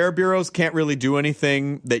credit repair bureaus can't really do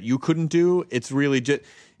anything that you couldn't do. It's really just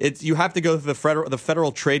you have to go to the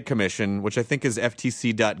Federal Trade Commission, which I think is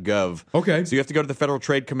ftc.gov. Okay. So you have to go to the Federal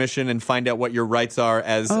Trade Commission and find out what your rights are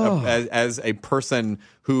as a person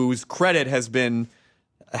whose credit has been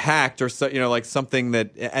hacked or like something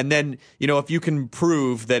that, and then if you can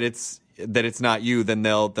prove that it's not you, then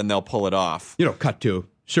they'll pull it off. Cut to,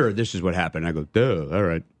 sir, this is what happened. I go, duh, all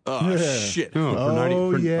right. Oh shit!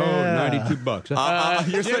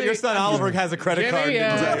 $92. Your son Oliver has a credit card. We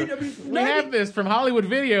have this from Hollywood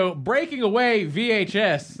Video. Breaking Away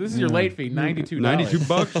VHS. This is your late fee, $92.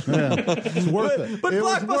 $92. it's worth it. But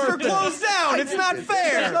Blockbuster closed down. It's not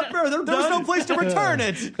fair. There was no place to return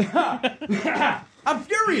it. I'm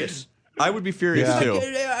furious. I would be furious too.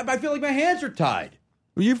 I feel like my hands are tied.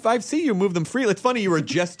 I've seen you move them freely. It's funny you were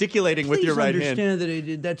gesticulating with your right hand. Please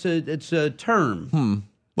understand that it's a term.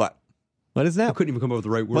 What is that? I couldn't even come up with the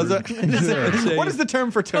right word. What is the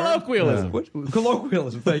term for term? Colloquialism.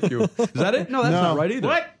 Colloquialism, thank you. Is that it? No, that's not right either.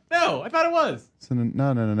 What? No, I thought it was. It's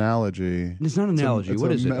not an analogy. It's not an analogy.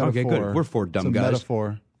 What is it? Okay, good. We're four dumb guys.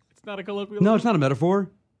 Metaphor. It's not a colloquialism? No, it's not a metaphor.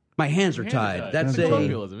 My hands are tied. That's a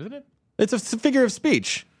colloquialism, isn't it? It's a figure of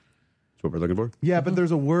speech. That's what we're looking for. Yeah, but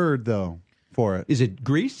there's a word though for it. Is it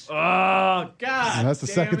grease? Oh God! That's the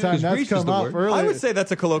second time that's grease is come the up word. earlier. I would say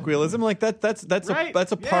that's a colloquialism. Like that's Right?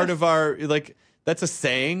 a part of our that's a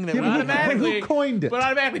saying that Yeah, we but Automatically, who coined it? But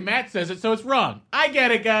automatically, Matt says it, so it's wrong. I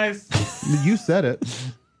get it, guys. You said it.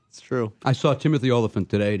 It's true. I saw Timothy Oliphant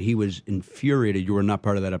today, and he was infuriated you were not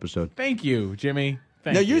part of that episode. Thank you, Jimmy.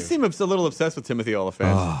 Now you seem a little obsessed with Timothy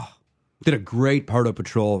Oliphant. Did a great Pardo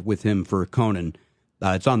Patrol with him for Conan.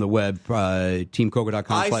 It's on the web,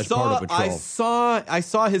 teamcoco.com/Pardo Patrol. I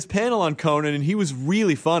saw his panel on Conan, and he was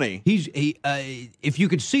really funny. If you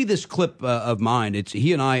could see this clip of mine,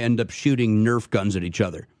 he and I end up shooting Nerf guns at each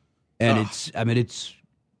other, and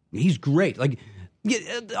he's great. Like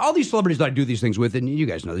all these celebrities that I do these things with, and you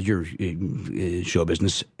guys know that you're show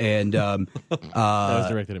business, and that was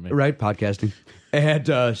directed at me, right? Podcasting, and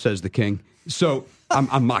says the king. So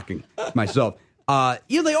I'm mocking myself.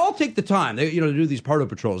 They all take the time. They, to do these Pardo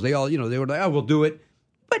Patrols. They all, they were like, "Oh, we'll do it."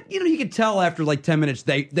 But you can tell after like 10 minutes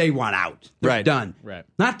they want out. They're done. Right.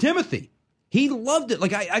 Not Timothy. He loved it.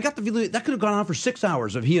 Like I got the feeling that could have gone on for 6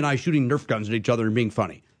 hours of he and I shooting Nerf guns at each other and being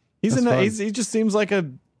funny. He just seems like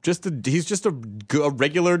he's just a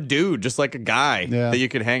regular dude, just like a guy that you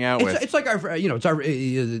could hang out with. It's like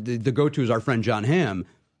the go-to is our friend John Hamm,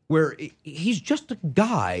 where he's just a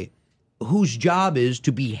guy whose job is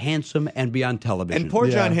to be handsome and be on television. And poor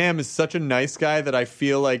John Hamm is such a nice guy that I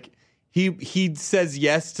feel like he says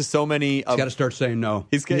yes to so many. He's got to start saying no.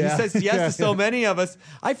 He says yes to so many of us.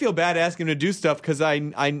 I feel bad asking him to do stuff because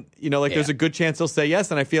there's a good chance he'll say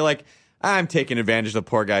yes, and I feel like I'm taking advantage of the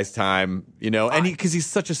poor guy's time, and because he's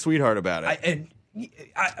such a sweetheart about it.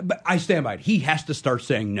 But I stand by it. He has to start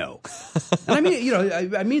saying no. And I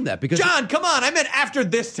mean, I mean that because John, come on! I meant after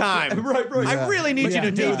this time. Right. I really need you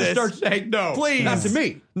to do this. Start saying no, please. Not to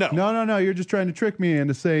me. No. You're just trying to trick me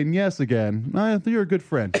into saying yes again. You're a good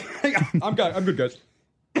friend. I'm good, guys.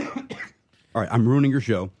 All right, I'm ruining your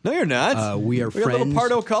show. No, you're not. We are friends. Got a little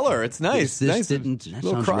Pardo color. It's nice. That little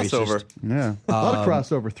sounds crossover. Racist. Yeah, a lot of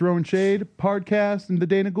crossover. Throwing Shade, Podcast, and the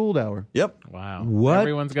Dana Gould Hour. Yep. Wow. What?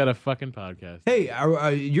 Everyone's got a fucking podcast. Hey,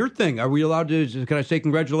 your thing. Are we allowed to? Can I say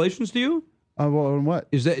congratulations to you? Well, and what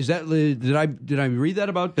is that? Did I read that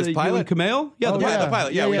about his pilot? You and Kumail? Yeah, the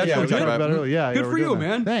pilot. Yeah, we talked about it earlier. Yeah, good for you,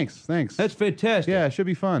 man. Thanks. That's fantastic. Yeah, it should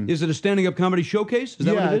be fun. Is it a standing-up comedy showcase? Is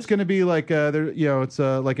that what it is? It's going to be like it's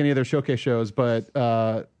like any other showcase shows, but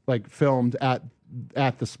like filmed at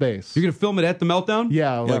the space. You're going to film it at the Meltdown?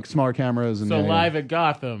 Yeah, like smaller cameras and so live at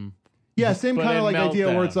Gotham. Yeah, same kind of like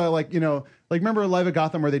idea where it's like remember Live at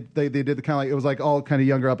Gotham where they did the kind of like it was like all kind of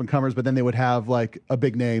younger up and comers, but then they would have like a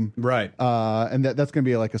big name, right? And that's going to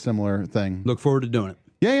be like a similar thing. Look forward to doing it.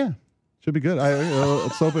 Yeah, should be good.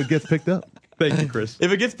 Let's hope it gets picked up. Thank you, Chris.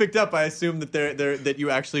 If it gets picked up, I assume that that you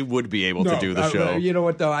actually would be able to do the show. You know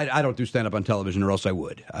what, though? I don't do stand-up on television, or else I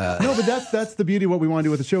would. No, but that's the beauty of what we want to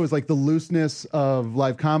do with the show is like the looseness of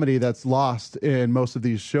live comedy that's lost in most of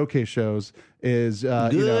these showcase shows is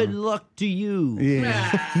Good luck to you.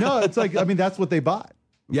 Yeah. No, it's like, I mean, that's what they bought.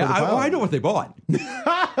 Yeah, I know what they bought.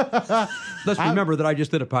 Let's remember that I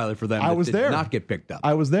just did a pilot for them. I was did there. Not get picked up.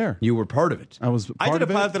 I was there. You were part of it. I was. I did a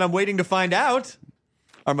pilot that I'm waiting to find out.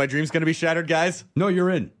 Are my dreams going to be shattered, guys? No,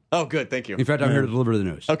 you're in. Oh, good. Thank you. In fact, I'm here to deliver the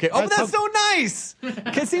news. Okay. Oh, but that's so nice.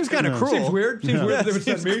 It seems kind of cruel. Seems weird. Seems weird. They would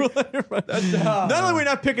send me. Not only are we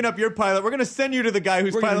not picking up your pilot, we're going to send you to the guy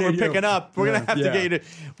whose pilot we're picking up. We're going to have to get you to.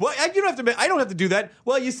 Well, you don't have to. I don't have to do that.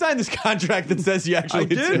 Well, you signed this contract that says you actually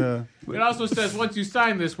did. It also says once you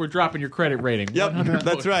sign this, we're dropping your credit rating. Yep,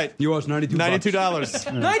 that's right. You owe us $92.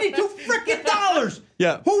 $92 freaking dollars.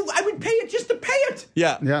 Yeah. Who I would pay it just to pay it.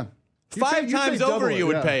 Yeah. Yeah. 5 times over, you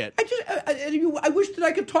would pay it. I wish that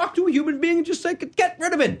I could talk to a human being and just say, get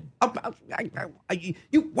rid of it.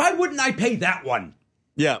 Why wouldn't I pay that one?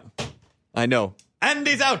 Yeah, I know. And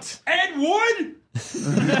he's out. Ed Wood. When's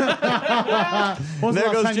the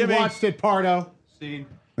last time Jimmy. you watched it, Pardo? Scene.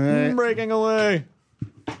 Breaking away.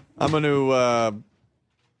 I'm going to.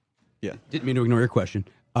 Yeah. Didn't mean to ignore your question.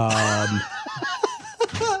 I've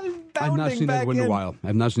not seen Ed Wood in a while.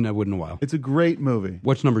 It's a great movie.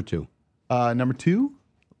 What's number 2? Number 2?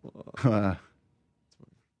 To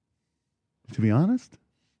be honest,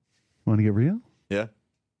 want to get real? Yeah.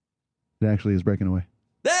 It actually is Breaking Away.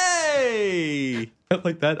 Hey! I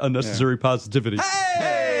like that unnecessary positivity.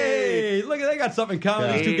 Hey! Look, they got something in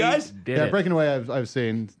common, these two guys. Breaking Away I've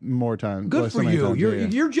seen more times. Good for you.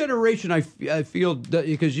 Your generation, I feel,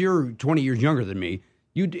 because you're 20 years younger than me,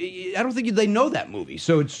 I don't think they know that movie.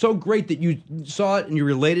 So it's so great that you saw it and you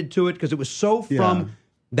related to it because it was so from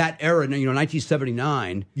that era,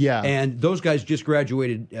 1979. Yeah. And those guys just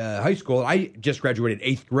graduated high school. I just graduated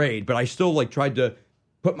 8th grade, but I still tried to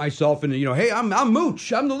put myself in, hey, I'm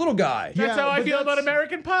Mooch. I'm the little guy. That's how I feel about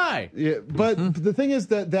American Pie. Yeah, but the thing is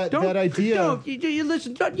that idea. Don't you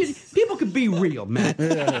listen. People can be real, man.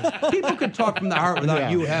 People can talk from the heart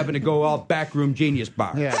without you having to go all backroom genius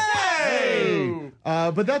bar. Yeah. Hey!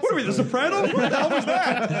 But that's what are we, The Sopranos? What the hell was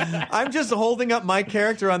that? I'm just holding up my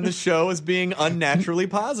character on this show as being unnaturally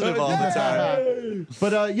positive all the time.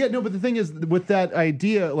 But but the thing is, with that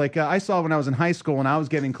idea, I saw when I was in high school and I was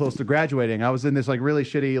getting close to graduating, I was in this really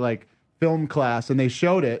shitty film class, and they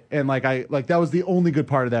showed it, and that was the only good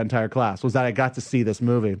part of that entire class was that I got to see this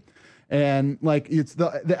movie. And it's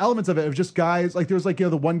the elements of it of just guys there was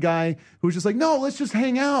the one guy who was just no, let's just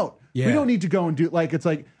hang out. Yeah. We don't need to go and do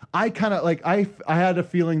I kind of I had a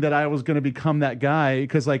feeling that I was going to become that guy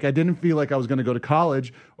because I didn't feel like I was going to go to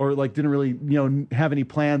college or didn't really have any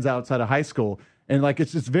plans outside of high school. And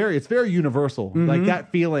it's very universal,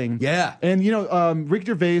 that feeling. Yeah. And Ricky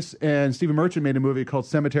Gervais and Stephen Merchant made a movie called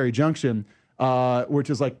Cemetery Junction, which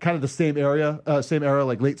is kind of the same era,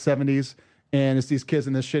 late 70s. And it's these kids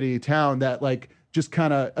in this shitty town that just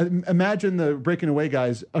kind of imagine the Breaking Away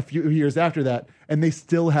guys a few years after that, and they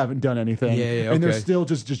still haven't done anything. And they're still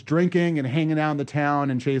just drinking and hanging out in the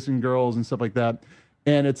town and chasing girls and stuff like that.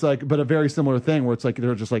 And it's but a very similar thing where it's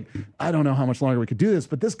they're just I don't know how much longer we could do this,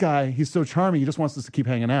 but this guy, he's so charming, he just wants us to keep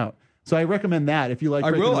hanging out. So I recommend that if you like. I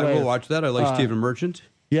Breaking Away. I will watch that. I like Stephen Merchant.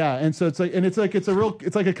 Yeah, and so it's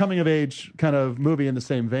a coming of age kind of movie in the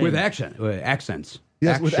same vein with accents.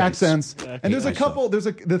 Yes, with accents. And there's a couple.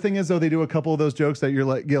 The thing is though, they do a couple of those jokes that you're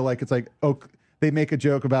they make a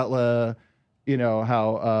joke about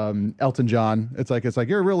how Elton John. It's like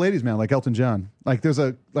you're a real ladies man like Elton John. There's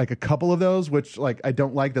a couple of those which I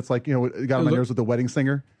don't like. That's what got on my nerves with The Wedding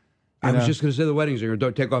Singer. I was just going to say The Wedding Singer.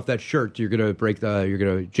 Don't take off that shirt. You're going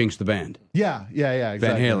to jinx the band. Yeah, exactly.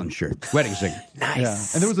 Van Halen shirt. Wedding Singer. Nice. Yeah.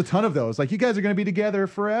 And there was a ton of those. You guys are going to be together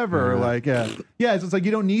forever. It's just you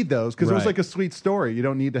don't need those because it was a sweet story. You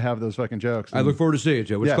don't need to have those fucking jokes. I look forward to seeing it,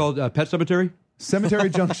 Joe. What's called Pet Cemetery? Cemetery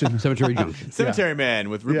Junction. Cemetery Junction. Cemetery Man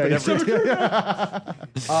with Rupert Everett.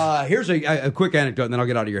 Here's a quick anecdote, and then I'll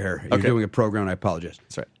get out of your hair. You're doing a program, and I apologize.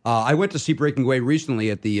 That's right. I went to see Breaking Away recently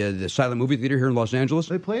at the Silent Movie Theater here in Los Angeles.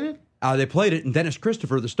 They played it? They played it, and Dennis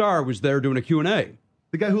Christopher, the star, was there doing a Q&A.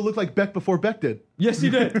 The guy who looked like Beck before Beck did. Yes, he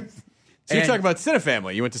did. So you're talking about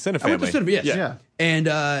Cinefamily. You went to Cinefamily. I went to Cinefamily, yes. Yeah. And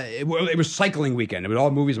it was cycling weekend. It was all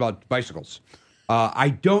movies about bicycles. I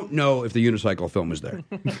don't know if the unicycle film was there.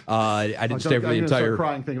 I didn't stay for the entire. I'm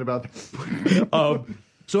crying thinking about that.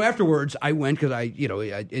 So afterwards, I went because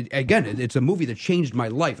it's a movie that changed my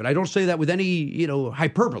life, and I don't say that with any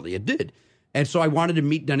hyperbole. It did, and so I wanted to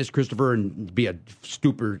meet Dennis Christopher and be a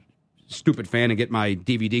stupid fan and get my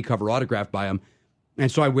DVD cover autographed by him.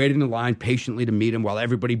 And so I waited in line patiently to meet him while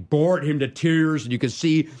everybody bored him to tears, and you could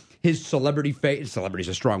see his celebrity face. Celebrity's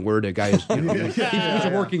a strong word. A guy is, he's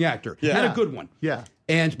a working actor and a good one. Yeah.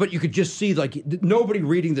 But you could just see like nobody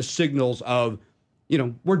reading the signals of,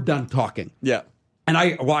 we're done talking. Yeah. And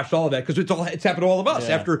I watched all of that because it's happened to all of us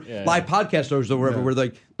after live podcast shows or whatever, where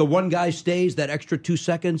like the one guy stays that extra 2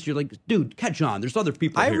 seconds. You're like, dude, catch on. There's other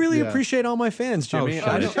people. I here. really appreciate all my fans, Jimmy.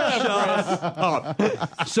 Shut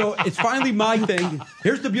up. So it's finally my thing.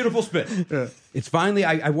 Here's the beautiful spit. It's finally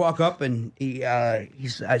I walk up and I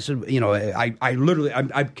said, I literally,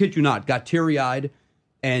 I kid you not, got teary-eyed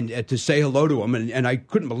and to say hello to him, and I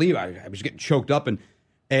couldn't believe I was getting choked up and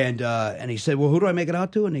he said, well, who do I make it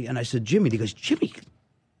out to? And I said, Jimmy. And he goes, Jimmy,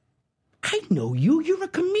 I know you. You're a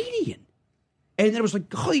comedian. And then it was like,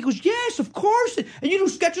 oh, he goes, yes, of course. And you do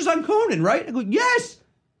sketches on Conan, right? I go, yes.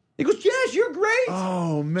 He goes, yes, you're great.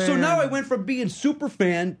 Oh, man. So now I went from being super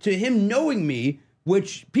fan to him knowing me,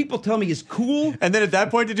 which people tell me is cool. And then at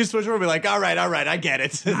that point, did you switch over and be like, all right, I get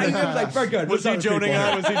it? I was like, very good. Was he droning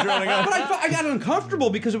on? But I got uncomfortable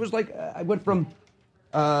because it was like, I went from...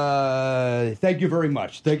 thank you very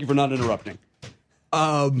much. Thank you for not interrupting.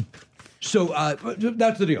 So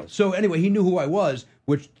that's the deal. So anyway, he knew who I was,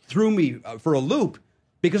 which threw me for a loop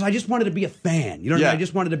because I just wanted to be a fan. You know what I mean? I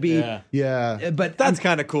just wanted to be. Yeah. But that's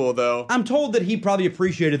kind of cool, though. I'm told that he probably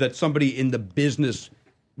appreciated that somebody in the business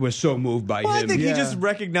was so moved by him. I think he just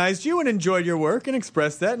recognized you and enjoyed your work and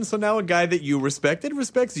expressed that, and so now a guy that you respected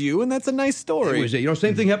respects you, and that's a nice story. It was,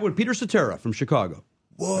 same thing happened with Peter Cetera from Chicago.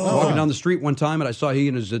 Whoa. I was walking down the street one time, and I saw he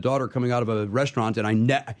and his daughter coming out of a restaurant, and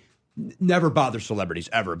I never bother celebrities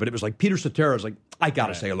ever, but it was like Peter Cetera was like, I got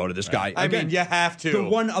to say hello to this guy. I mean, you have to. The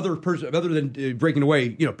one other person, other than breaking away,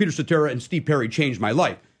 Peter Cetera and Steve Perry changed my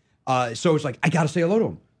life. So it's like, I got to say hello to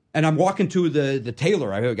him. And I'm walking to the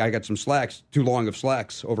tailor. I got some slacks, too long of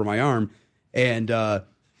slacks over my arm, and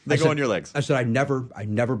they go on your legs. I said, I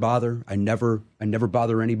never bother. I never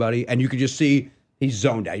bother anybody. And you could just see. He's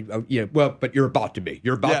zoned out. But you're about to be.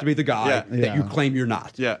 You're about to be the guy that you claim you're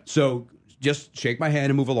not. Yeah. So just shake my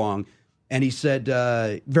hand and move along. And he said,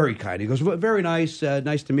 very kind. He goes, well, very nice.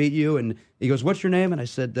 Nice to meet you. And he goes, what's your name? And I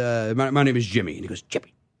said, my name is Jimmy. And he goes,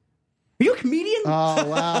 Jimmy, are you a comedian? Oh,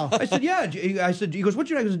 wow. I said, yeah. I said, he goes,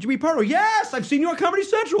 what's your name? I said, Jimmy Pardo. Yes, I've seen you on Comedy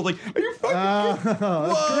Central. Like, are you fucking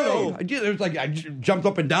Whoa. I jumped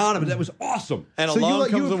up and down. I mean, that was awesome. And so along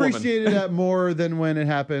comes you appreciated that more than when it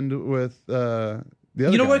happened with the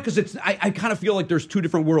other guy. What? Because I kind of feel like there's two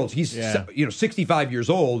different worlds. He's 65 years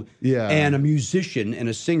old, and a musician and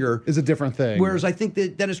a singer is a different thing. Whereas I think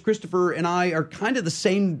that Dennis Christopher and I are kind of the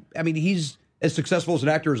same. I mean, he's as successful as an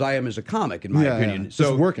actor as I am as a comic, in my opinion.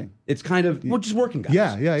 So just working. It's kind of just working guys.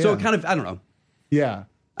 Yeah. So it kind of I don't know. Yeah.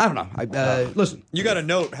 I don't know. Listen, you got a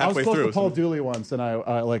note halfway through. I was close to Paul Dooley once, and I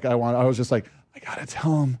was just like, I gotta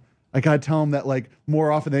tell him that like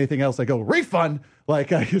more often than anything else, I go refund.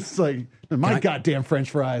 Like I just like my goddamn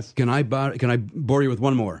French fries. Can I bore you with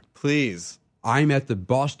one more, please? I'm at the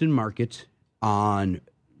Boston Market on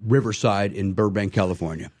Riverside in Burbank,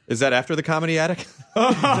 California. Is that after the Comedy Attic?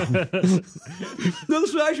 No, this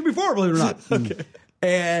was actually before, believe it or not. Okay.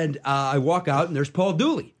 And I walk out, and there's Paul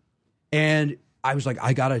Dooley, and I was like,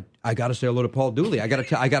 I gotta say hello to Paul Dooley. I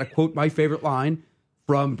gotta quote my favorite line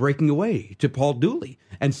from Breaking Away to Paul Dooley.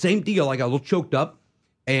 And same deal. I got a little choked up,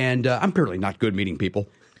 and I'm apparently not good meeting people.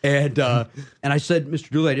 And I said, Mr.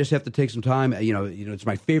 Dooley, I just have to take some time. It's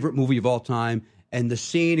my favorite movie of all time. And the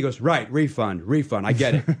scene, he goes, right, refund. I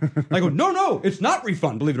get it. I go, no, it's not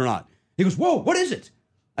refund, believe it or not. He goes, whoa, what is it?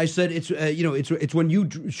 I said, it's when you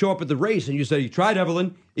show up at the race and you say, you tried,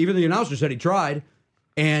 Evelyn. Even the announcer said he tried.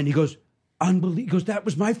 And he goes, unbelievable. He goes, that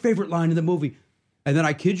was my favorite line in the movie. And then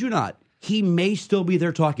I kid you not, he may still be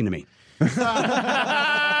there talking to me.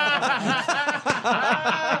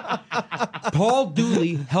 Paul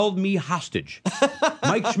Dooley held me hostage.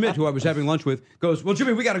 Mike Schmidt, who I was having lunch with, goes, well,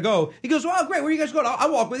 Jimmy, we got to go. He goes, well, great. Where are you guys going?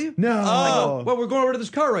 I'll walk with you. No. I go, well, we're going over to this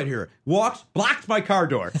car right here. Walks, blocks my car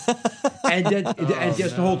door. And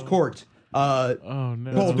just holds court.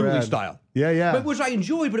 Paul Dooley style. Yeah. But, which I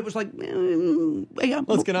enjoyed, but it was like,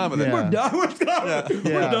 let's get on with it. We're done. We're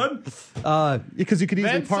done. Because you could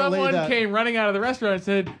easily Then parlay someone that. came running out of the restaurant and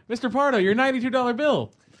said, Mr. Pardo, your $92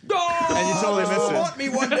 bill. Oh, and you totally missed it. Want me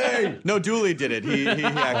one day? No, Dooley did it. He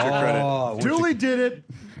hacked your credit. Dooley did it.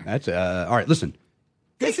 That's all right. Listen.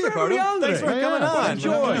 Thanks for coming on.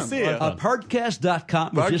 Enjoy. Good to see you.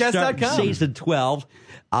 Partcast.com. We're just starting season 12.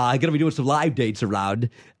 Going to be doing some live dates around.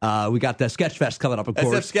 We got the Sketchfest coming up, of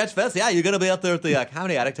course. SF Sketchfest, yeah. You're going to be up there at the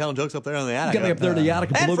Comedy Attic telling jokes up there on the attic. Going to be up there in the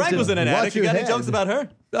attic. And Frank was in an attic. You got any jokes about her?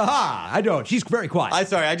 Aha! I don't. She's very quiet.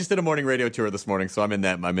 I just did a morning radio tour this morning, so I'm in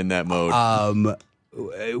that mode.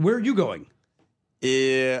 Where are you going?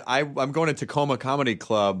 I'm going to Tacoma Comedy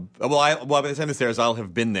Club. Well, by the time this airs, I'll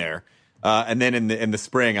have been there. And then in the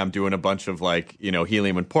spring, I'm doing a bunch of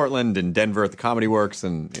Helium in Portland and Denver at the Comedy Works.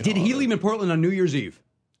 And did Helium in Portland on New Year's Eve?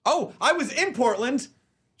 Oh, I was in Portland.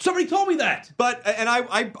 Somebody told me that. But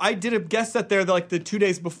I did a guest set there the 2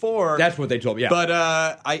 days before. That's what they told me. Yeah. But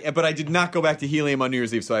I did not go back to Helium on New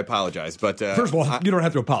Year's Eve, so I apologize. But first of all, you don't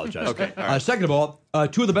have to apologize. Okay. All right. Second of all,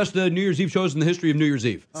 two of the best New Year's Eve shows in the history of New Year's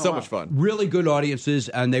Eve. So much fun. Really good audiences,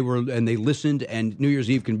 and they listened. And New Year's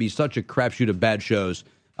Eve can be such a crapshoot of bad shows.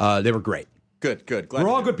 They were great. Good. Glad we're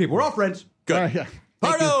all good people. We're all friends. Good. Yeah.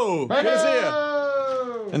 Pardo! Good to see you.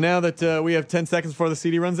 And now that we have 10 seconds before the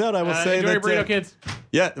CD runs out, I will say enjoy that... your burrito, kids.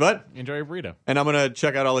 Yeah, what? Enjoy your burrito. And I'm going to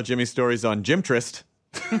check out all of Jimmy's stories on Gymtrist.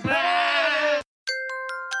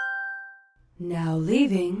 Now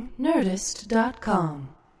leaving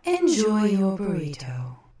Nerdist.com. Enjoy your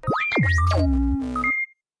burrito.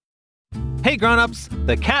 Hey grown-ups,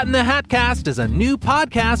 the Cat in the Hat Cast is a new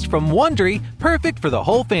podcast from Wondery, perfect for the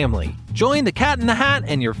whole family. Join the Cat in the Hat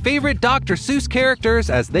and your favorite Dr. Seuss characters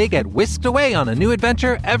as they get whisked away on a new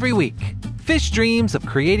adventure every week. Fish dreams of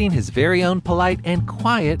creating his very own polite and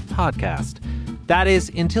quiet podcast. That is,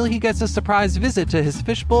 until he gets a surprise visit to his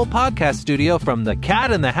Fishbowl podcast studio from the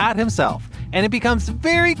Cat in the Hat himself, and it becomes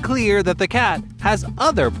very clear that the cat has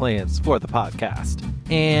other plans for the podcast.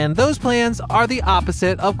 And those plans are the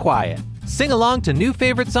opposite of quiet. Sing along to new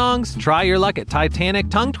favorite songs, try your luck at Titanic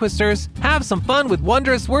tongue twisters, have some fun with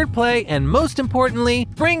wondrous wordplay, and most importantly,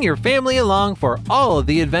 bring your family along for all of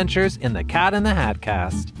the adventures in the Cat in the Hat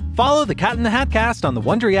Cast. Follow the Cat in the Hat Cast on the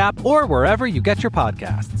Wondery app or wherever you get your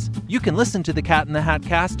podcasts. You can listen to the Cat in the Hat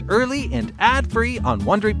Cast early and ad-free on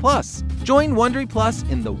Wondery Plus. Join Wondery Plus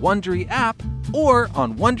in the Wondery app or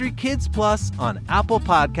on Wondery Kids Plus on Apple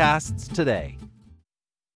Podcasts today.